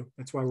thank you.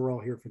 That's why we're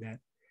all here for that.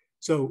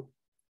 So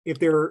if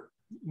there are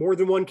more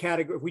than one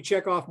category, if we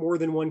check off more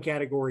than one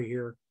category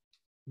here,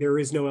 there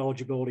is no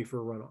eligibility for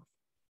a runoff.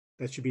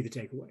 That should be the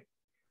takeaway.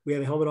 We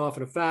have a helmet off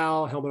and a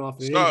foul, helmet off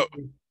and an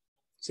injury.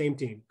 Same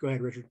team. Go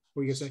ahead, Richard.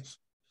 What are you gonna say?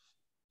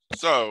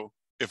 So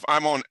if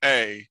I'm on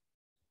A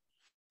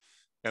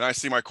and I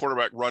see my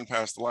quarterback run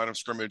past the line of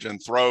scrimmage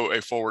and throw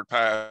a forward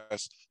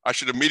pass, I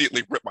should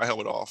immediately rip my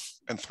helmet off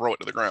and throw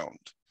it to the ground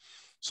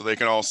so they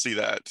can all see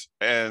that,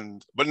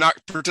 but not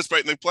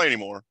participate in the play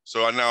anymore.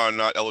 So now I'm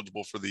not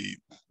eligible for the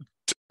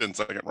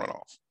 10-second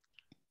runoff.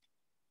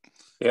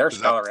 They are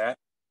Scholar.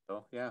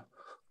 So yeah.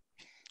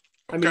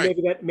 I mean,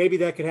 maybe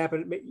that could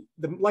happen.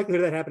 The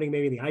likelihood of that happening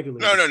maybe in the Ivy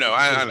League. No.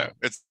 I know.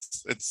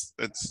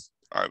 It's.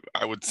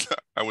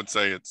 I would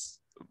say it's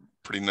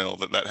pretty nil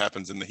that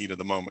happens in the heat of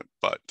the moment.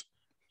 But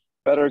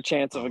better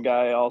chance of a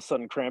guy all of a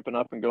sudden cramping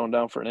up and going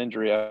down for an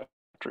injury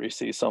after he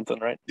sees something,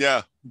 right?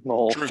 Yeah. The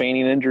whole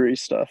feigning injury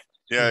stuff.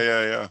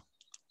 Yeah.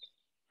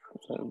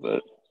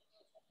 But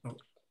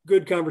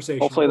good conversation.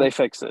 Hopefully they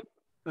fix it.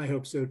 I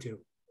hope so too.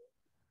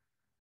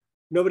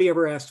 Nobody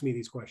ever asked me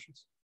these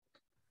questions.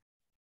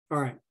 All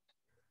right.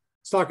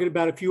 Let's talk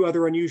about a few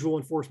other unusual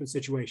enforcement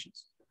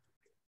situations.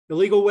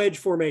 Illegal wedge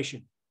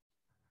formation.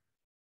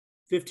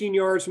 15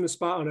 yards from the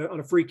spot on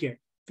a free kick.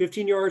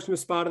 15 yards from the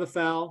spot of the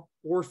foul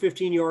or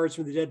 15 yards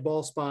from the dead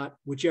ball spot,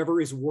 whichever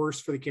is worse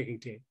for the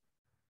kicking team.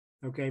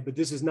 Okay, but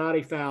this is not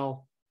a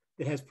foul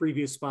that has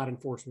previous spot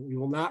enforcement. We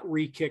will not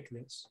re-kick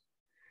this.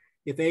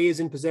 If A is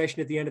in possession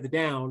at the end of the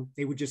down,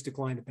 they would just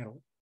decline the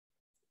penalty.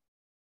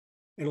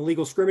 An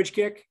illegal scrimmage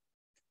kick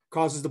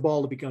causes the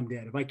ball to become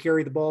dead. If I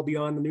carry the ball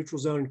beyond the neutral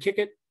zone and kick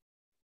it,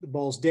 the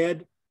ball's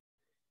dead.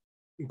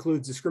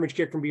 Includes the scrimmage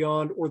kick from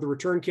beyond or the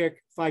return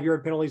kick,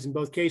 5-yard penalties in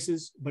both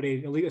cases, but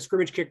a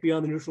scrimmage kick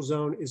beyond the neutral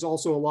zone is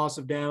also a loss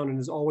of down and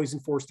is always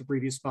enforced the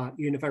previous spot,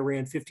 even if I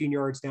ran 15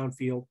 yards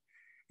downfield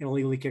and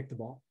illegally kicked the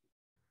ball.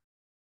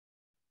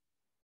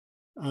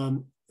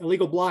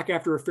 Illegal block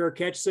after a fair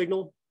catch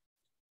signal.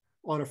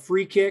 On a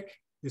free kick,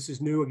 this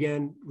is new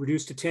again,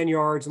 reduced to 10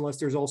 yards unless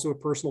there's also a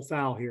personal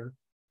foul here.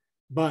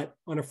 But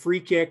on a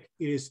free kick,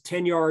 it is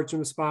 10 yards from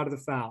the spot of the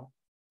foul.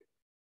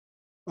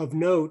 Of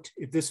note,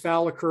 if this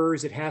foul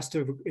occurs, it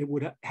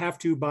would have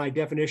to, by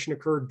definition,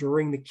 occur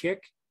during the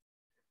kick.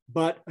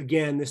 But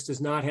again, this does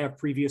not have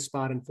previous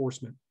spot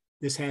enforcement.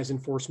 This has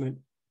enforcement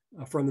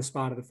from the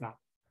spot of the foul.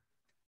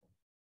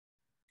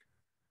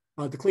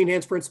 The clean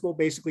hands principle,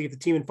 basically, if the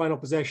team in final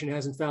possession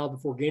hasn't fouled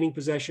before gaining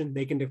possession,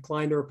 they can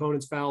decline their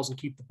opponent's fouls and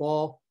keep the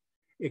ball,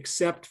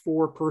 except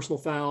for personal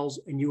fouls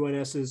and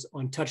UNSs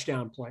on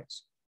touchdown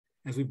plays,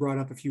 as we brought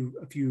up a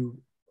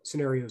few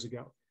scenarios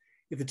ago.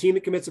 If the team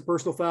that commits a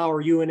personal foul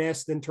or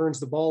UNS then turns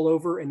the ball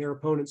over and their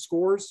opponent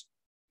scores,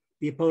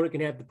 the opponent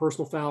can have the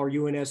personal foul or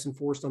UNS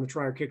enforced on the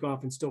try or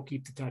kickoff and still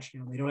keep the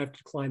touchdown. They don't have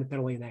to decline the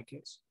penalty in that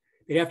case.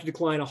 They'd have to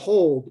decline a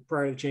hold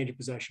prior to the change of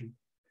possession,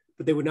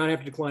 but they would not have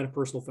to decline a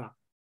personal foul.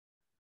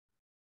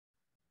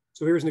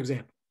 So here's an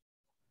example.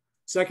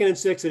 2nd and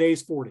 6 at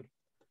A's 40.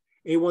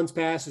 A1's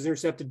pass is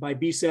intercepted by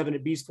B7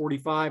 at B's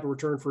 45, a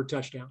return for a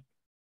touchdown.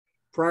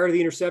 Prior to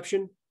the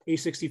interception,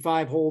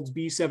 A65 holds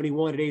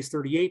B71 at A's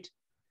 38,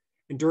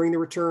 and during the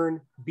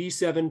return,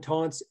 B7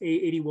 taunts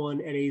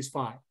A81 at A's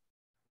 5.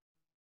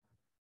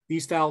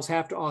 These fouls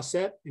have to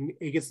offset, and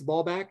A gets the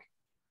ball back.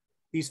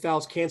 These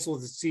fouls cancel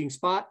at the succeeding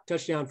spot,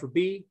 touchdown for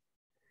B,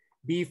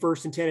 B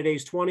 1st and 10 at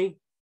A's 20,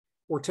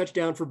 or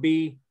touchdown for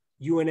B,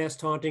 UNS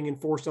taunting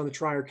and forced on the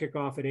try or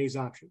kickoff at A's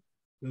option.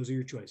 Those are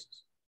your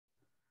choices.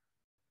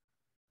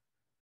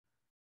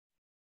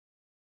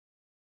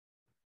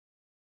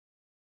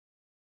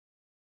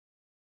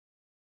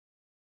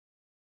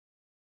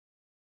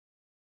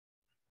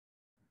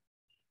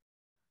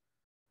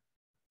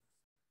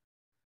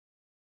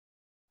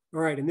 All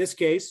right, in this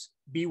case,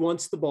 B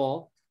wants the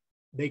ball.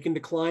 They can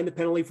decline the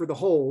penalty for the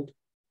hold,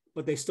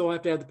 but they still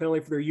have to have the penalty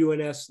for their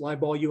UNS,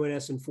 live ball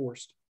UNS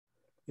enforced.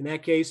 In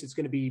that case, it's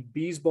going to be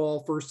B's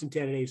ball, 1st and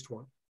 10 at A's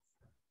 20.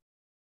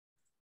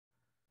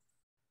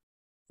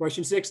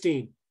 Question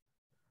 16.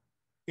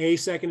 A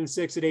 2nd and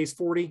 6 at A's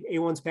 40.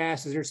 A1's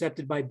pass is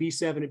intercepted by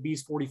B7 at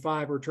B's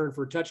 45, a return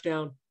for a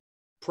touchdown.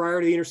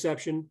 Prior to the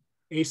interception,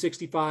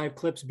 A65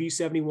 clips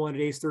B71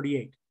 at A's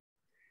 38.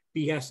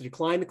 B has to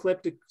decline the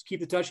clip to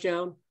keep the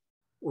touchdown,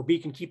 or B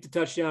can keep the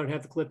touchdown and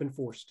have the clip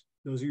enforced.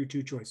 Those are your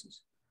two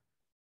choices.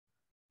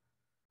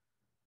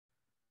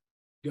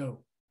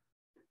 Go.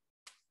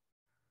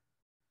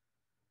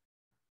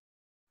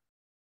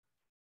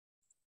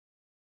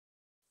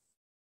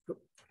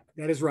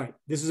 That is right.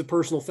 This is a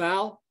personal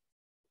foul.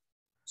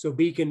 So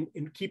B can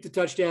keep the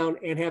touchdown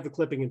and have the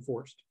clipping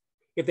enforced.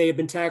 If they had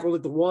been tackled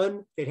at the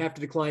 1, they'd have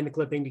to decline the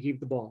clipping to keep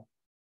the ball.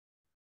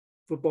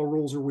 Football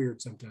rules are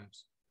weird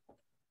sometimes.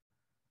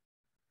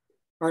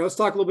 All right, let's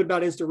talk a little bit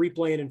about instant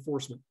replay and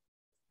enforcement.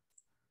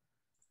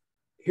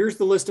 Here's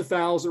the list of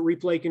fouls that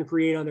replay can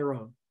create on their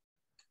own.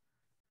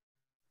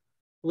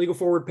 Illegal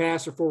forward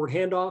pass or forward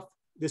handoff.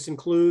 This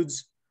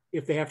includes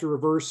if they have to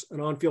reverse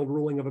an on-field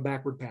ruling of a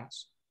backward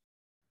pass.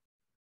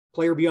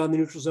 Player beyond the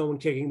neutral zone when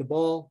kicking the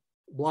ball,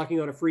 blocking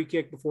on a free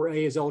kick before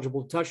A is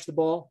eligible to touch the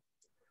ball.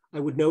 I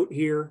would note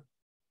here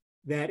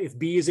that if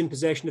B is in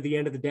possession at the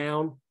end of the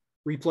down,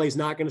 replay is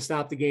not going to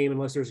stop the game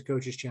unless there's a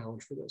coach's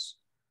challenge for this.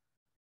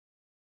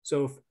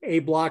 So if A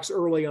blocks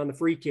early on the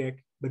free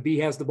kick, but B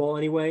has the ball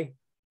anyway,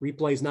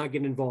 replay is not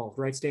getting involved,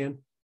 right, Stan?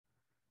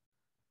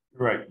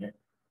 Right.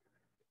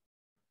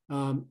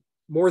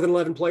 More than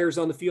 11 players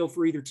on the field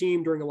for either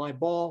team during a live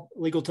ball,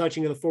 illegal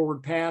touching of the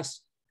forward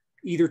pass,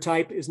 either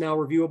type is now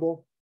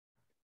reviewable.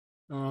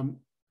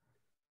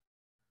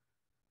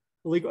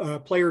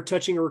 Player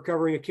touching or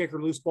recovering a kick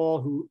or loose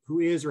ball who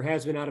is or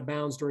has been out of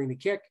bounds during the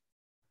kick,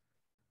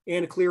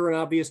 and a clear and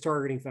obvious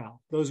targeting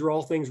foul. Those are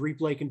all things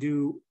replay can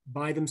do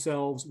by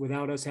themselves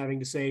without us having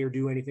to say or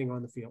do anything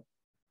on the field.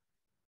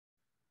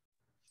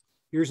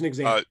 Here's an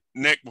example.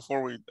 Nick,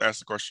 before we ask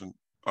the question,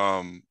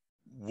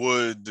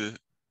 would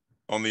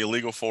on the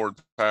illegal forward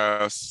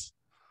pass,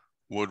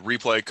 would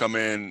replay come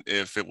in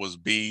if it was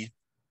B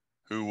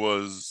who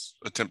was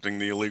attempting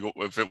the illegal,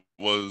 if it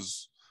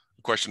was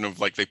a question of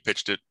like they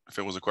pitched it, if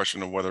it was a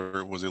question of whether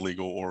it was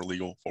illegal or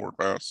legal forward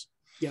pass?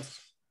 Yes.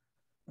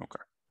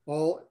 Okay.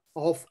 All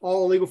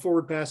illegal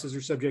forward passes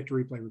are subject to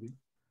replay review.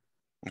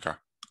 Okay.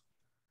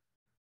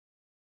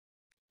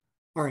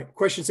 All right,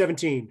 question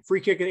 17,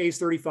 free kick at A's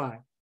 35.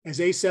 As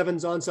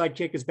A7's onside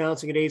kick is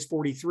bouncing at A's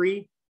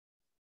 43,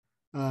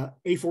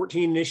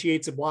 A14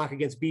 initiates a block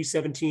against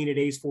B17 at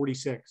A's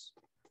 46.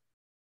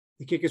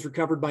 The kick is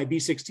recovered by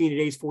B16 at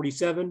A's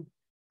 47.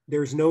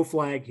 There's no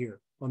flag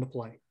here on the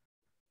play.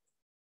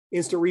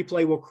 Instant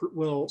replay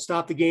will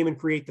stop the game and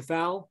create the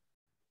foul.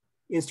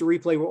 Instant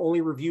replay will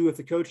only review if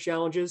the coach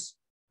challenges,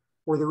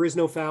 or there is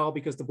no foul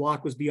because the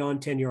block was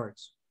beyond 10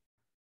 yards.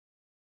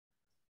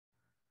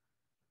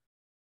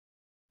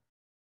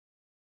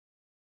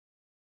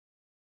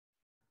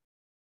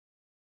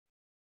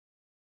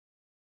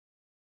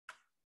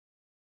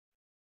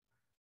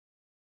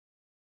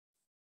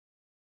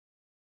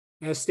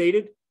 As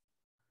stated,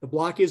 the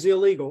block is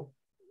illegal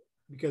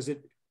because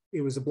it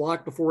was a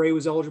block before A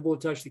was eligible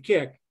to touch the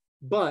kick,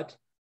 but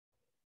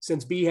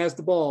since B has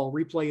the ball,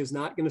 replay is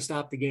not going to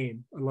stop the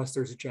game unless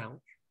there's a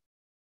challenge.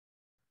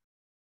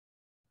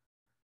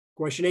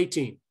 Question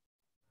 18,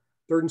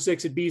 3rd and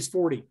 6 at B's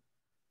 40.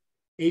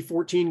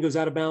 A14 goes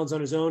out of bounds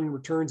on his own and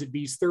returns at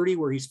B's 30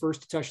 where he's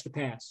first to touch the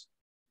pass.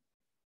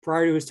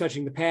 Prior to his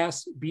touching the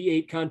pass,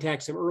 B8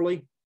 contacts him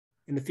early,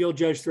 and the field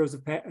judge throws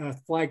a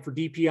flag for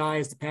DPI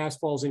as the pass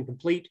falls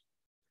incomplete.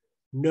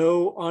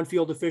 No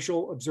on-field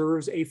official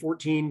observes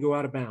A14 go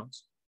out of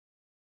bounds.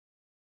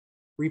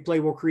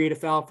 Replay will create a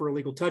foul for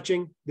illegal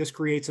touching. This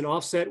creates an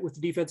offset with the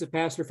defensive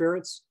pass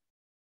interference.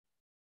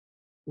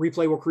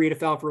 Replay will create a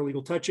foul for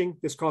illegal touching.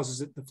 This causes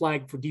the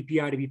flag for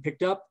DPI to be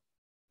picked up,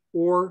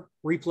 or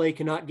replay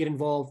cannot get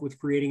involved with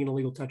creating an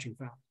illegal touching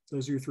foul.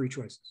 Those are your three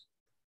choices.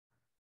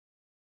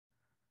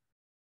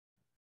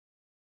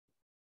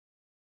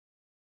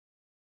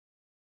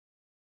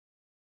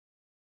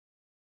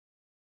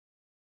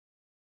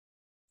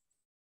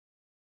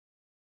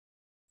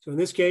 So in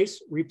this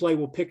case, replay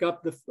will pick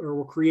up or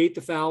will create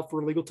the foul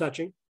for illegal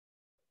touching.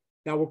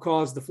 That will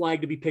cause the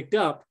flag to be picked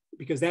up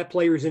because that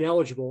player is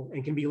ineligible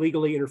and can be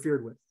legally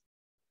interfered with.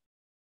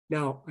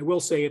 Now, I will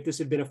say if this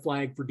had been a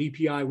flag for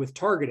DPI with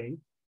targeting,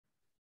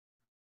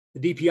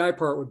 the DPI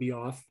part would be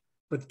off,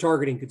 but the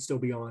targeting could still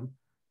be on.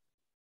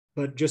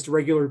 But just a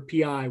regular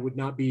PI would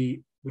not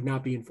be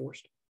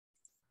enforced.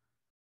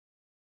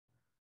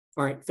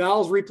 All right,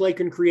 fouls replay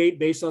can create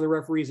based on the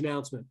referee's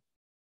announcement.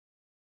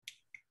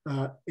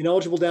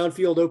 Ineligible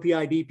downfield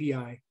OPI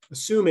DPI,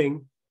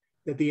 assuming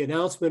that the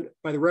announcement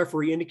by the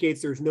referee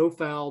indicates there's no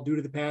foul due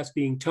to the pass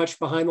being touched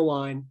behind the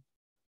line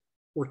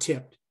or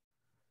tipped.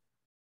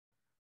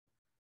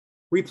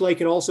 Replay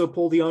can also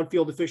pull the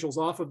on-field officials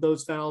off of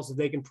those fouls if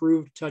they can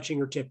prove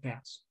touching or tip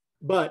pass.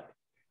 But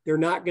they're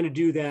not going to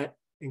do that,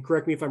 and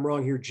correct me if I'm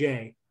wrong here,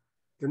 Jay,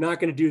 they're not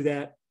going to do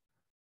that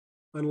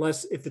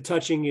unless if the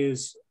touching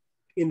is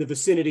in the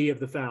vicinity of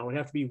the foul. It'd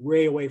have to be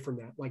way away from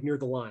that, like near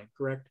the line,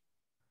 correct?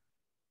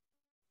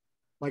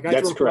 Like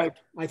That's correct.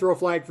 I throw a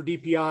flag for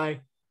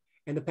DPI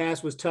and the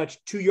pass was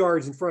touched 2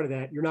 yards in front of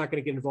that, you're not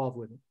going to get involved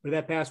with it. But if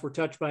that pass were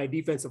touched by a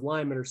defensive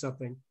lineman or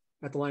something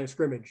at the line of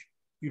scrimmage,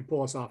 you'd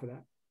pull us off of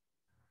that.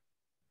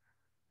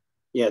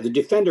 Yeah, the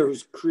defender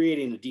who's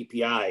creating the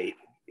DPI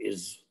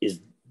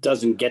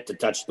doesn't get to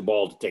touch the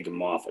ball to take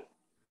him off it.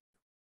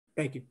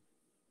 Thank you.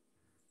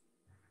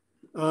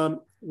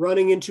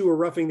 Running into or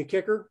roughing the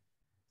kicker.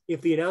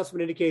 If the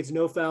announcement indicates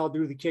no foul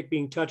due to the kick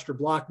being touched or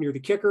blocked near the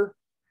kicker,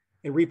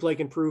 and replay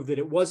can prove that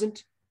it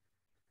wasn't,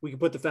 we can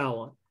put the foul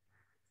on.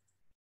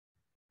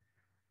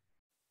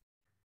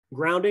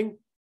 Grounding.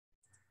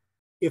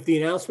 If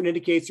the announcement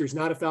indicates there's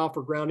not a foul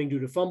for grounding due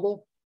to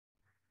fumble,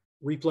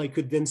 replay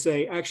could then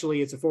say,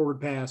 actually, it's a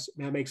forward pass.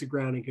 And that makes it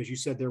grounding because you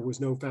said there was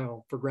no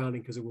foul for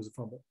grounding because it was a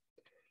fumble.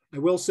 I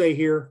will say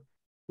here,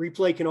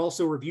 replay can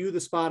also review the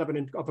spot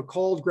of a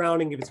called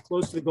grounding if it's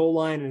close to the goal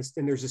line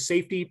and there's a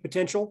safety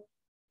potential.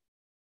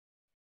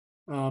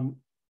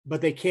 But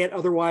they can't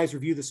otherwise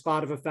review the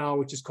spot of a foul,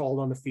 which is called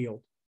on the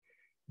field.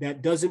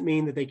 That doesn't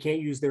mean that they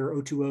can't use their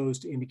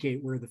O2Os to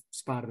indicate where the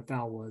spot of the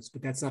foul was,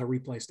 but that's not a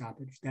replay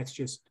stoppage. That's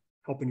just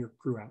helping your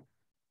crew out.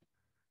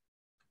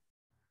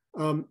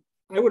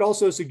 I would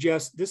also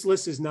suggest this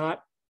list is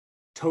not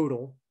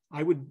total.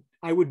 I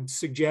would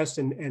suggest,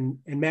 and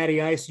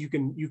Matty Ice, you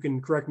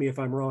can correct me if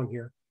I'm wrong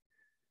here,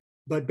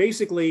 but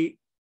basically,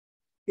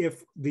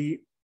 if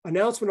the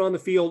announcement on the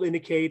field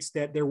indicates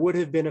that there would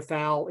have been a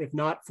foul if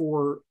not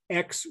for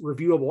X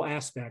reviewable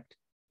aspect,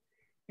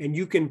 and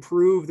you can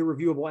prove the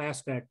reviewable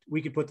aspect,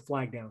 we could put the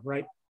flag down,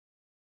 right?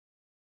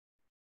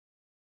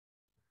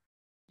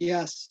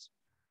 Yes.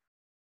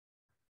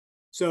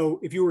 So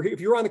if you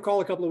were on the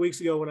call a couple of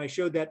weeks ago when I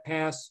showed that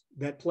pass,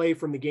 that play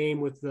from the game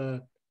with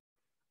the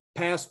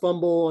pass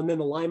fumble, and then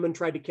the lineman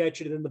tried to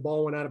catch it and then the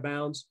ball went out of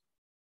bounds.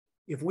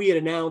 If we had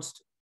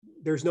announced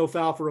there's no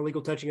foul for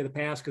illegal touching of the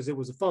pass because it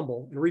was a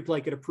fumble, and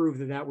replay could have proved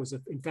that that was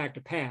in fact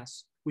a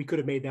pass, we could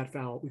have made that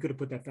foul. We could have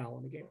put that foul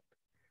in the game.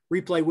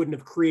 Replay wouldn't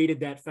have created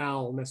that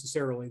foul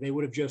necessarily. They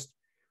would have just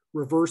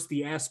reversed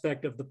the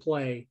aspect of the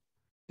play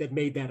that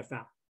made that a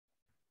foul.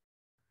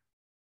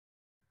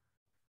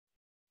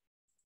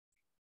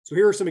 So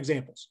here are some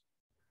examples.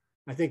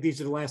 I think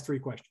these are the last three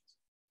questions.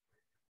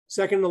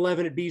 2nd and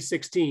 11 at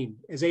B16.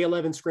 As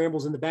A11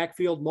 scrambles in the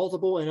backfield,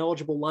 multiple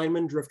ineligible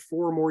linemen drift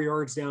 4 or more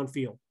yards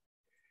downfield.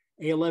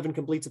 A11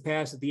 completes a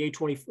pass at the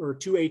A20 or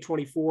to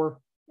A24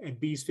 at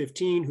B's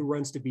 15, who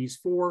runs to B's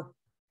 4.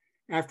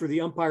 After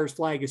the umpire's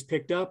flag is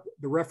picked up,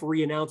 the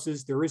referee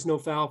announces there is no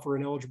foul for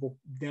an eligible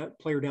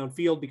player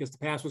downfield because the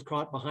pass was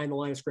caught behind the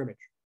line of scrimmage.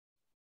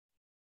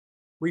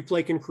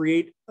 Replay can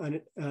create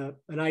an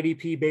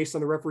IDP based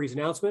on the referee's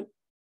announcement.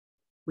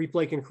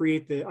 Replay can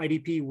create the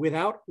IDP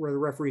without the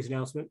referee's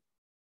announcement.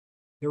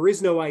 There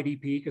is no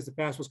IDP because the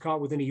pass was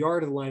caught within a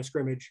yard of the line of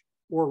scrimmage,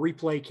 or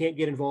replay can't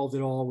get involved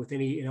at all with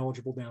any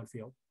ineligible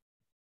downfield.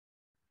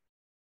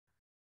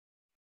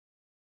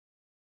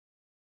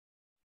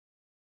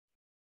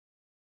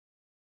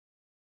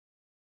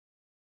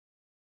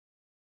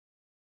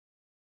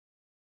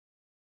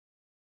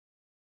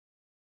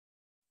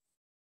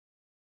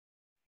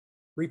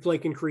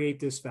 Replay can create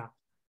this foul.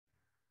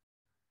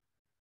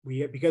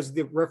 Because of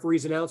the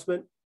referee's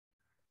announcement,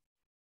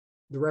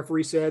 the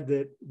referee said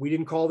that we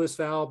didn't call this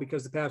foul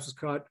because the pass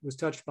was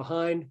touched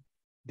behind.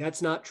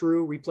 That's not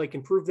true. Replay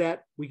can prove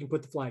that. We can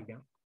put the flag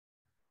down.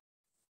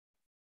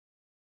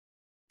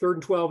 3rd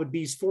and 12 at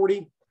B's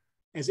 40.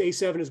 As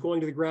A7 is going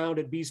to the ground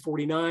at B's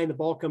 49, the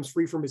ball comes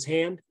free from his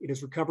hand. It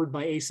is recovered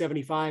by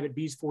A75 at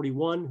B's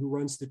 41, who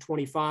runs to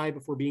 25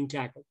 before being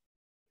tackled.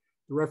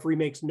 The referee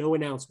makes no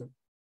announcement.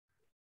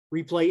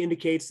 Replay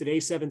indicates that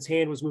A7's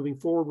hand was moving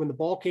forward when the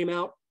ball came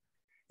out,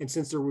 and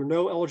since there were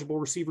no eligible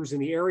receivers in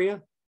the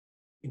area,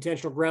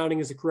 intentional grounding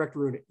is the correct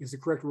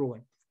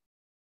ruling.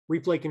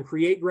 Replay can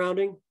create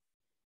grounding.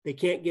 They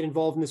can't get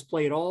involved in this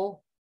play at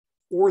all,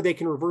 or they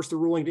can reverse the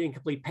ruling to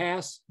incomplete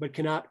pass, but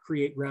cannot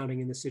create grounding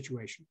in this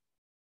situation.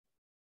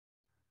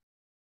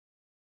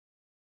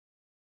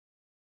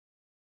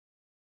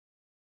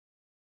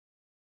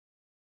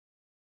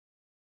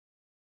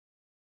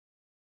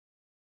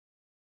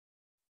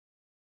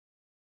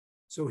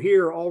 So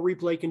here, all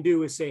replay can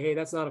do is say, hey,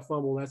 that's not a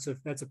fumble, that's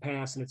a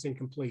pass and it's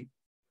incomplete.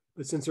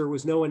 But since there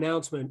was no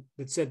announcement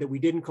that said that we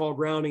didn't call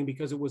grounding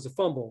because it was a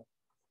fumble,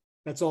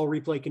 that's all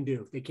replay can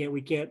do.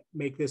 We can't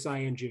make this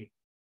ING.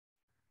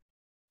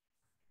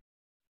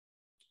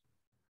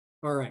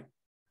 All right.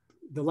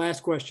 The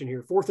last question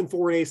here. 4th and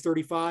 4 at A's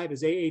 35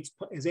 as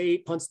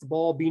A8 punts the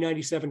ball,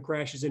 B97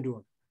 crashes into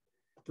him.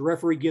 The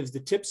referee gives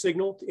the tip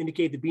signal to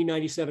indicate that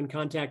B97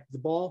 contacted the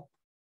ball.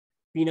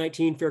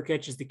 B19 fair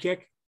catches the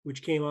kick,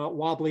 which came out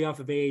wobbly off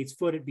of A8's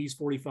foot at B's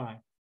 45.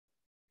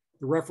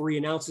 The referee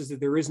announces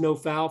that there is no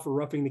foul for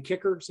roughing the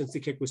kicker since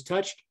the kick was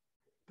touched.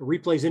 The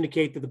replays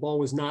indicate that the ball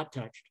was not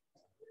touched.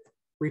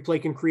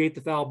 Replay can create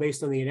the foul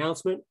based on the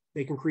announcement.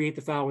 They can create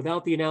the foul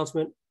without the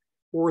announcement,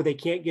 or they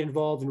can't get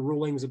involved in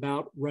rulings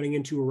about running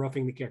into or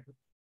roughing the kicker.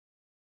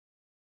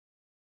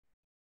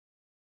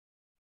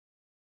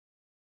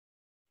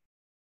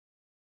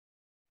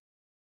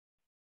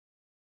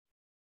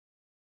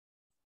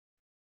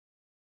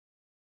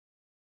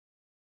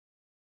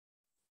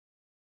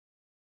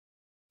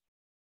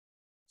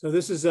 So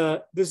this is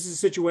a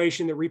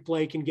situation that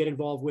replay can get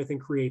involved with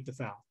and create the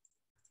foul.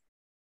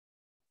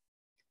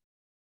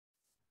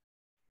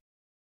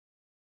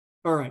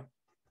 All right,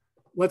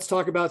 let's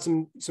talk about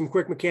some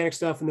quick mechanic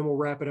stuff and then we'll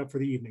wrap it up for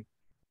the evening.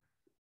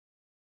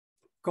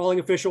 Calling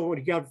official, when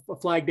you got a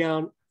flag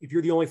down, if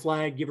you're the only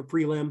flag, give a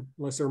prelim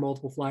unless there are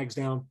multiple flags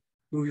down.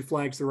 Move your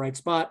flags to the right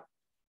spot.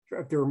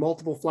 If there are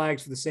multiple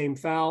flags for the same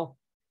foul,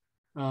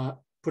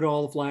 put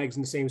all the flags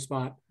in the same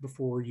spot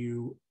before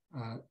you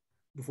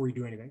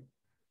do anything.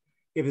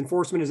 If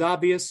enforcement is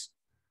obvious,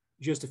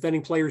 just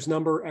offending player's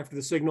number after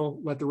the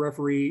signal, let the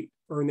referee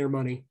earn their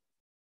money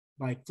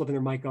by flipping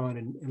their mic on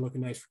and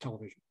looking nice for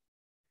television.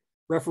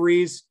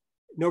 Referees,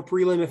 no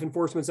prelim if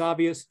enforcement's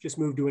obvious, just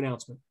move to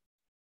announcement.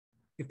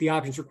 If the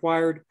option's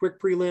required, quick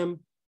prelim,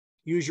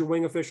 use your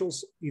wing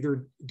officials,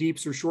 either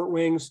deeps or short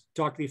wings,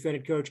 talk to the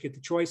offended coach, get the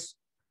choice.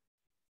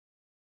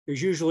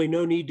 There's usually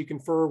no need to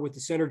confer with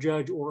the center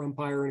judge or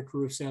umpire in a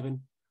crew of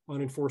 7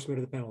 on enforcement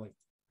of the penalty.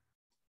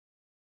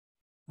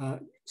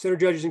 Center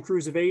judges in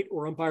crews of 8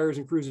 or umpires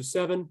in crews of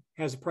 7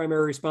 has the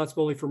primary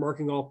responsibility for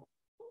marking off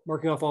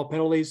all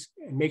penalties,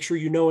 and make sure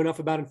you know enough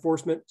about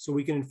enforcement so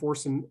we can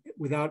enforce them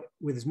with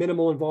as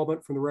minimal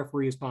involvement from the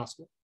referee as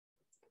possible.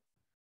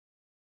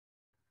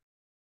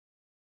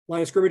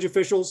 Line of scrimmage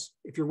officials,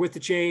 if you're with the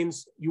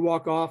chains, you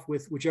walk off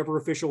with whichever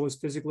official is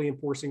physically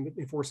enforcing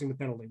the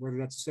penalty, whether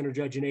that's the center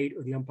judge in 8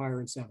 or the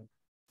umpire in 7.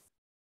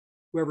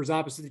 Whoever's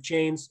opposite the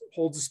chains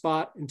holds the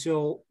spot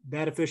until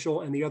that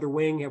official and the other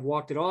wing have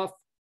walked it off.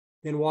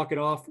 Then walk it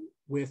off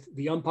with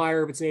the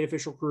umpire if it's an 8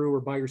 official crew, or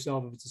by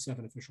yourself if it's a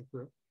 7 official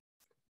crew.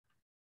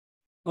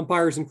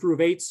 Umpires in crew of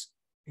 8s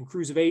and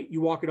crews of 8, you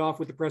walk it off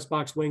with the press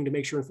box wing to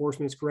make sure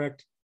enforcement is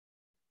correct.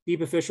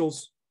 Deep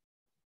officials,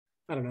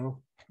 I don't know,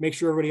 make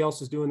sure everybody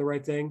else is doing the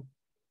right thing.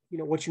 You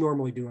know, what you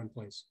normally do in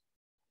place.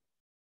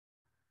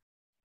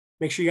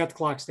 Make sure you got the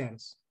clock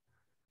status.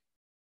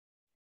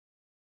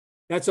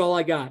 That's all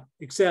I got,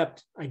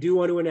 except I do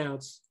want to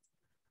announce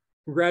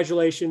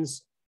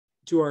congratulations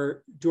to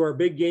our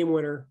big game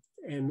winner,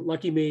 and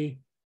lucky me,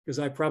 because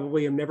I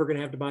probably am never going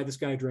to have to buy this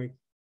guy a drink,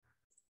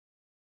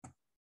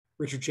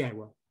 Richard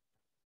Chadwell.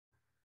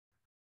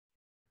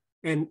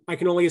 And I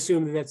can only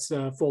assume that that's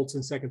Foltz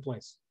in second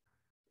place,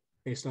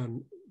 based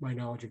on my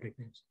knowledge of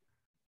nicknames.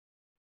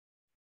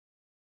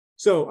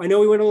 So I know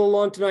we went a little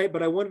long tonight,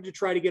 but I wanted to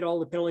try to get all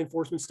the penalty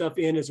enforcement stuff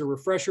in as a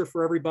refresher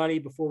for everybody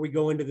before we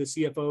go into the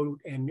CFO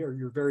and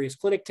your various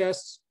clinic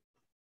tests.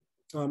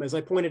 As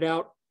I pointed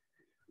out,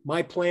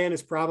 my plan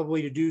is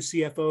probably to do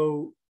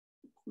CFO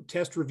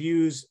test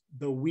reviews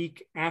the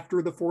week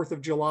after the 4th of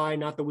July,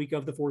 not the week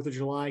of the 4th of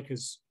July,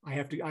 because I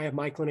have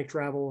my clinic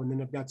travel and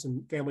then I've got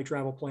some family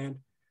travel planned.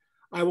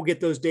 I will get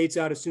those dates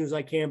out as soon as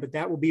I can, but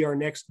that will be our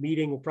next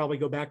meeting. We'll probably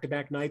go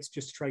back-to-back nights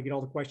just to try to get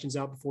all the questions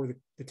out before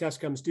the test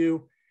comes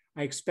due.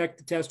 I expect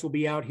the test will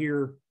be out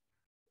here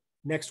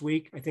next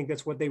week. I think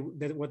that's what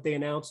they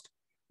announced.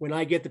 When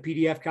I get the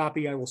PDF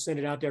copy, I will send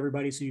it out to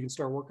everybody so you can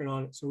start working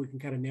on it so we can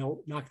kind of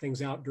knock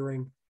things out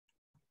during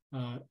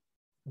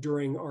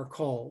our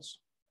calls.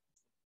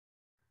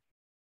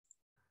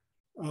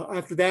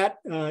 After that,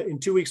 in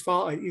 2 weeks,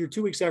 either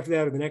 2 weeks after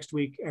that or the next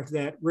week after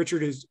that,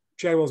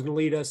 Chadwell is going to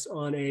lead us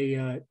on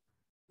is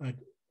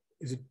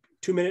it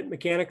 2-minute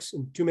mechanics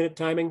and 2-minute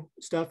timing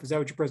stuff? Is that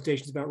what your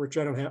presentation is about, Rich?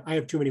 I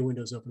have too many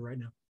windows open right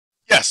now.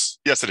 Yes,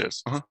 it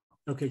is.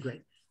 Okay,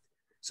 great.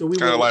 So we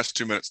kind of last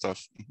 2-minute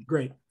stuff.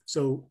 Great.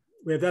 So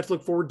we have that to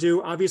look forward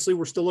to. Obviously,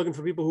 we're still looking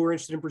for people who are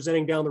interested in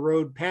presenting down the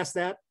road past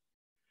that.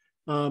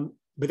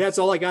 But that's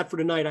all I got for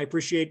tonight. I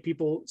appreciate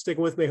people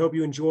sticking with me. I hope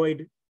you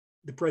enjoyed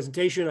the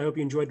presentation. I hope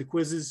you enjoyed the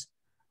quizzes.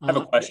 I have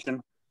a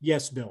question.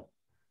 Yes, Bill.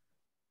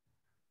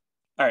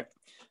 All right.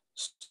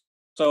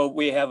 So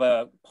we have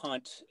a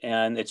punt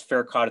and it's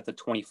fair caught at the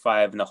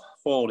 25 and the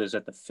hold is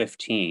at the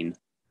 15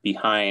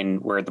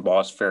 behind where the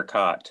ball is fair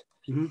caught.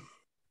 Mm-hmm.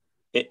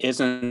 It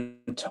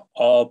isn't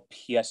all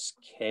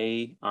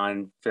PSK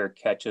on fair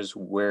catches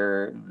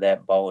where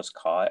that ball is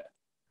caught.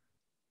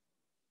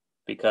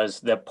 because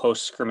the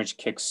post scrimmage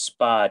kick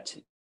spot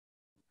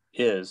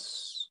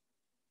is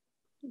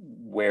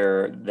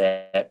where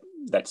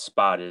that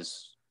spot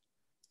is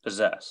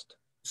possessed.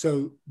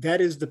 So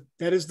that is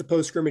the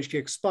post scrimmage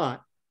kick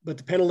spot, but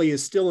the penalty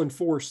is still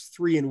enforced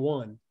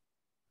 3-1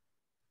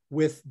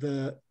 with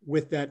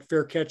that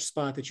fair catch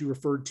spot that you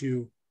referred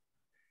to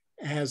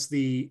as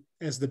the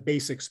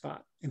basic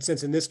spot. And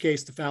since in this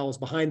case the foul is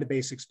behind the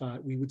basic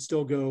spot, we would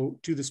still go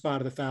to the spot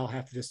of the foul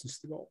half the distance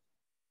to the goal.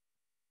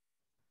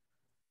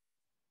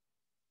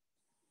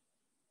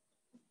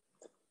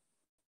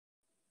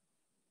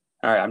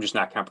 All right, I'm just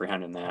not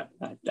comprehending that.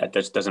 That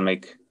just doesn't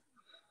make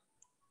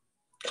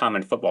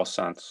common football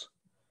sense.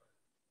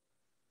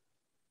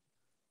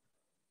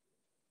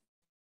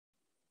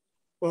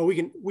 Well,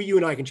 you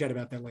and I can chat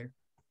about that later.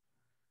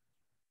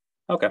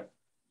 Okay,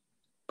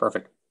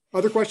 perfect.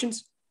 Other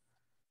questions?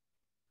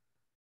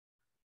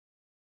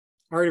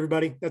 All right,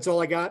 everybody, that's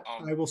all I got.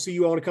 I will see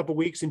you all in a couple of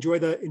weeks. Enjoy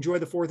the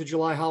 4th of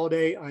July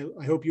holiday.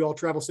 I hope you all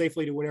travel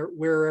safely to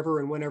wherever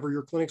and whenever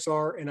your clinics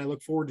are. And I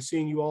look forward to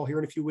seeing you all here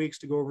in a few weeks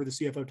to go over the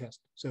CFO test.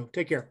 So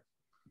take care.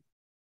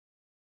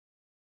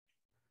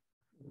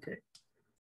 Okay.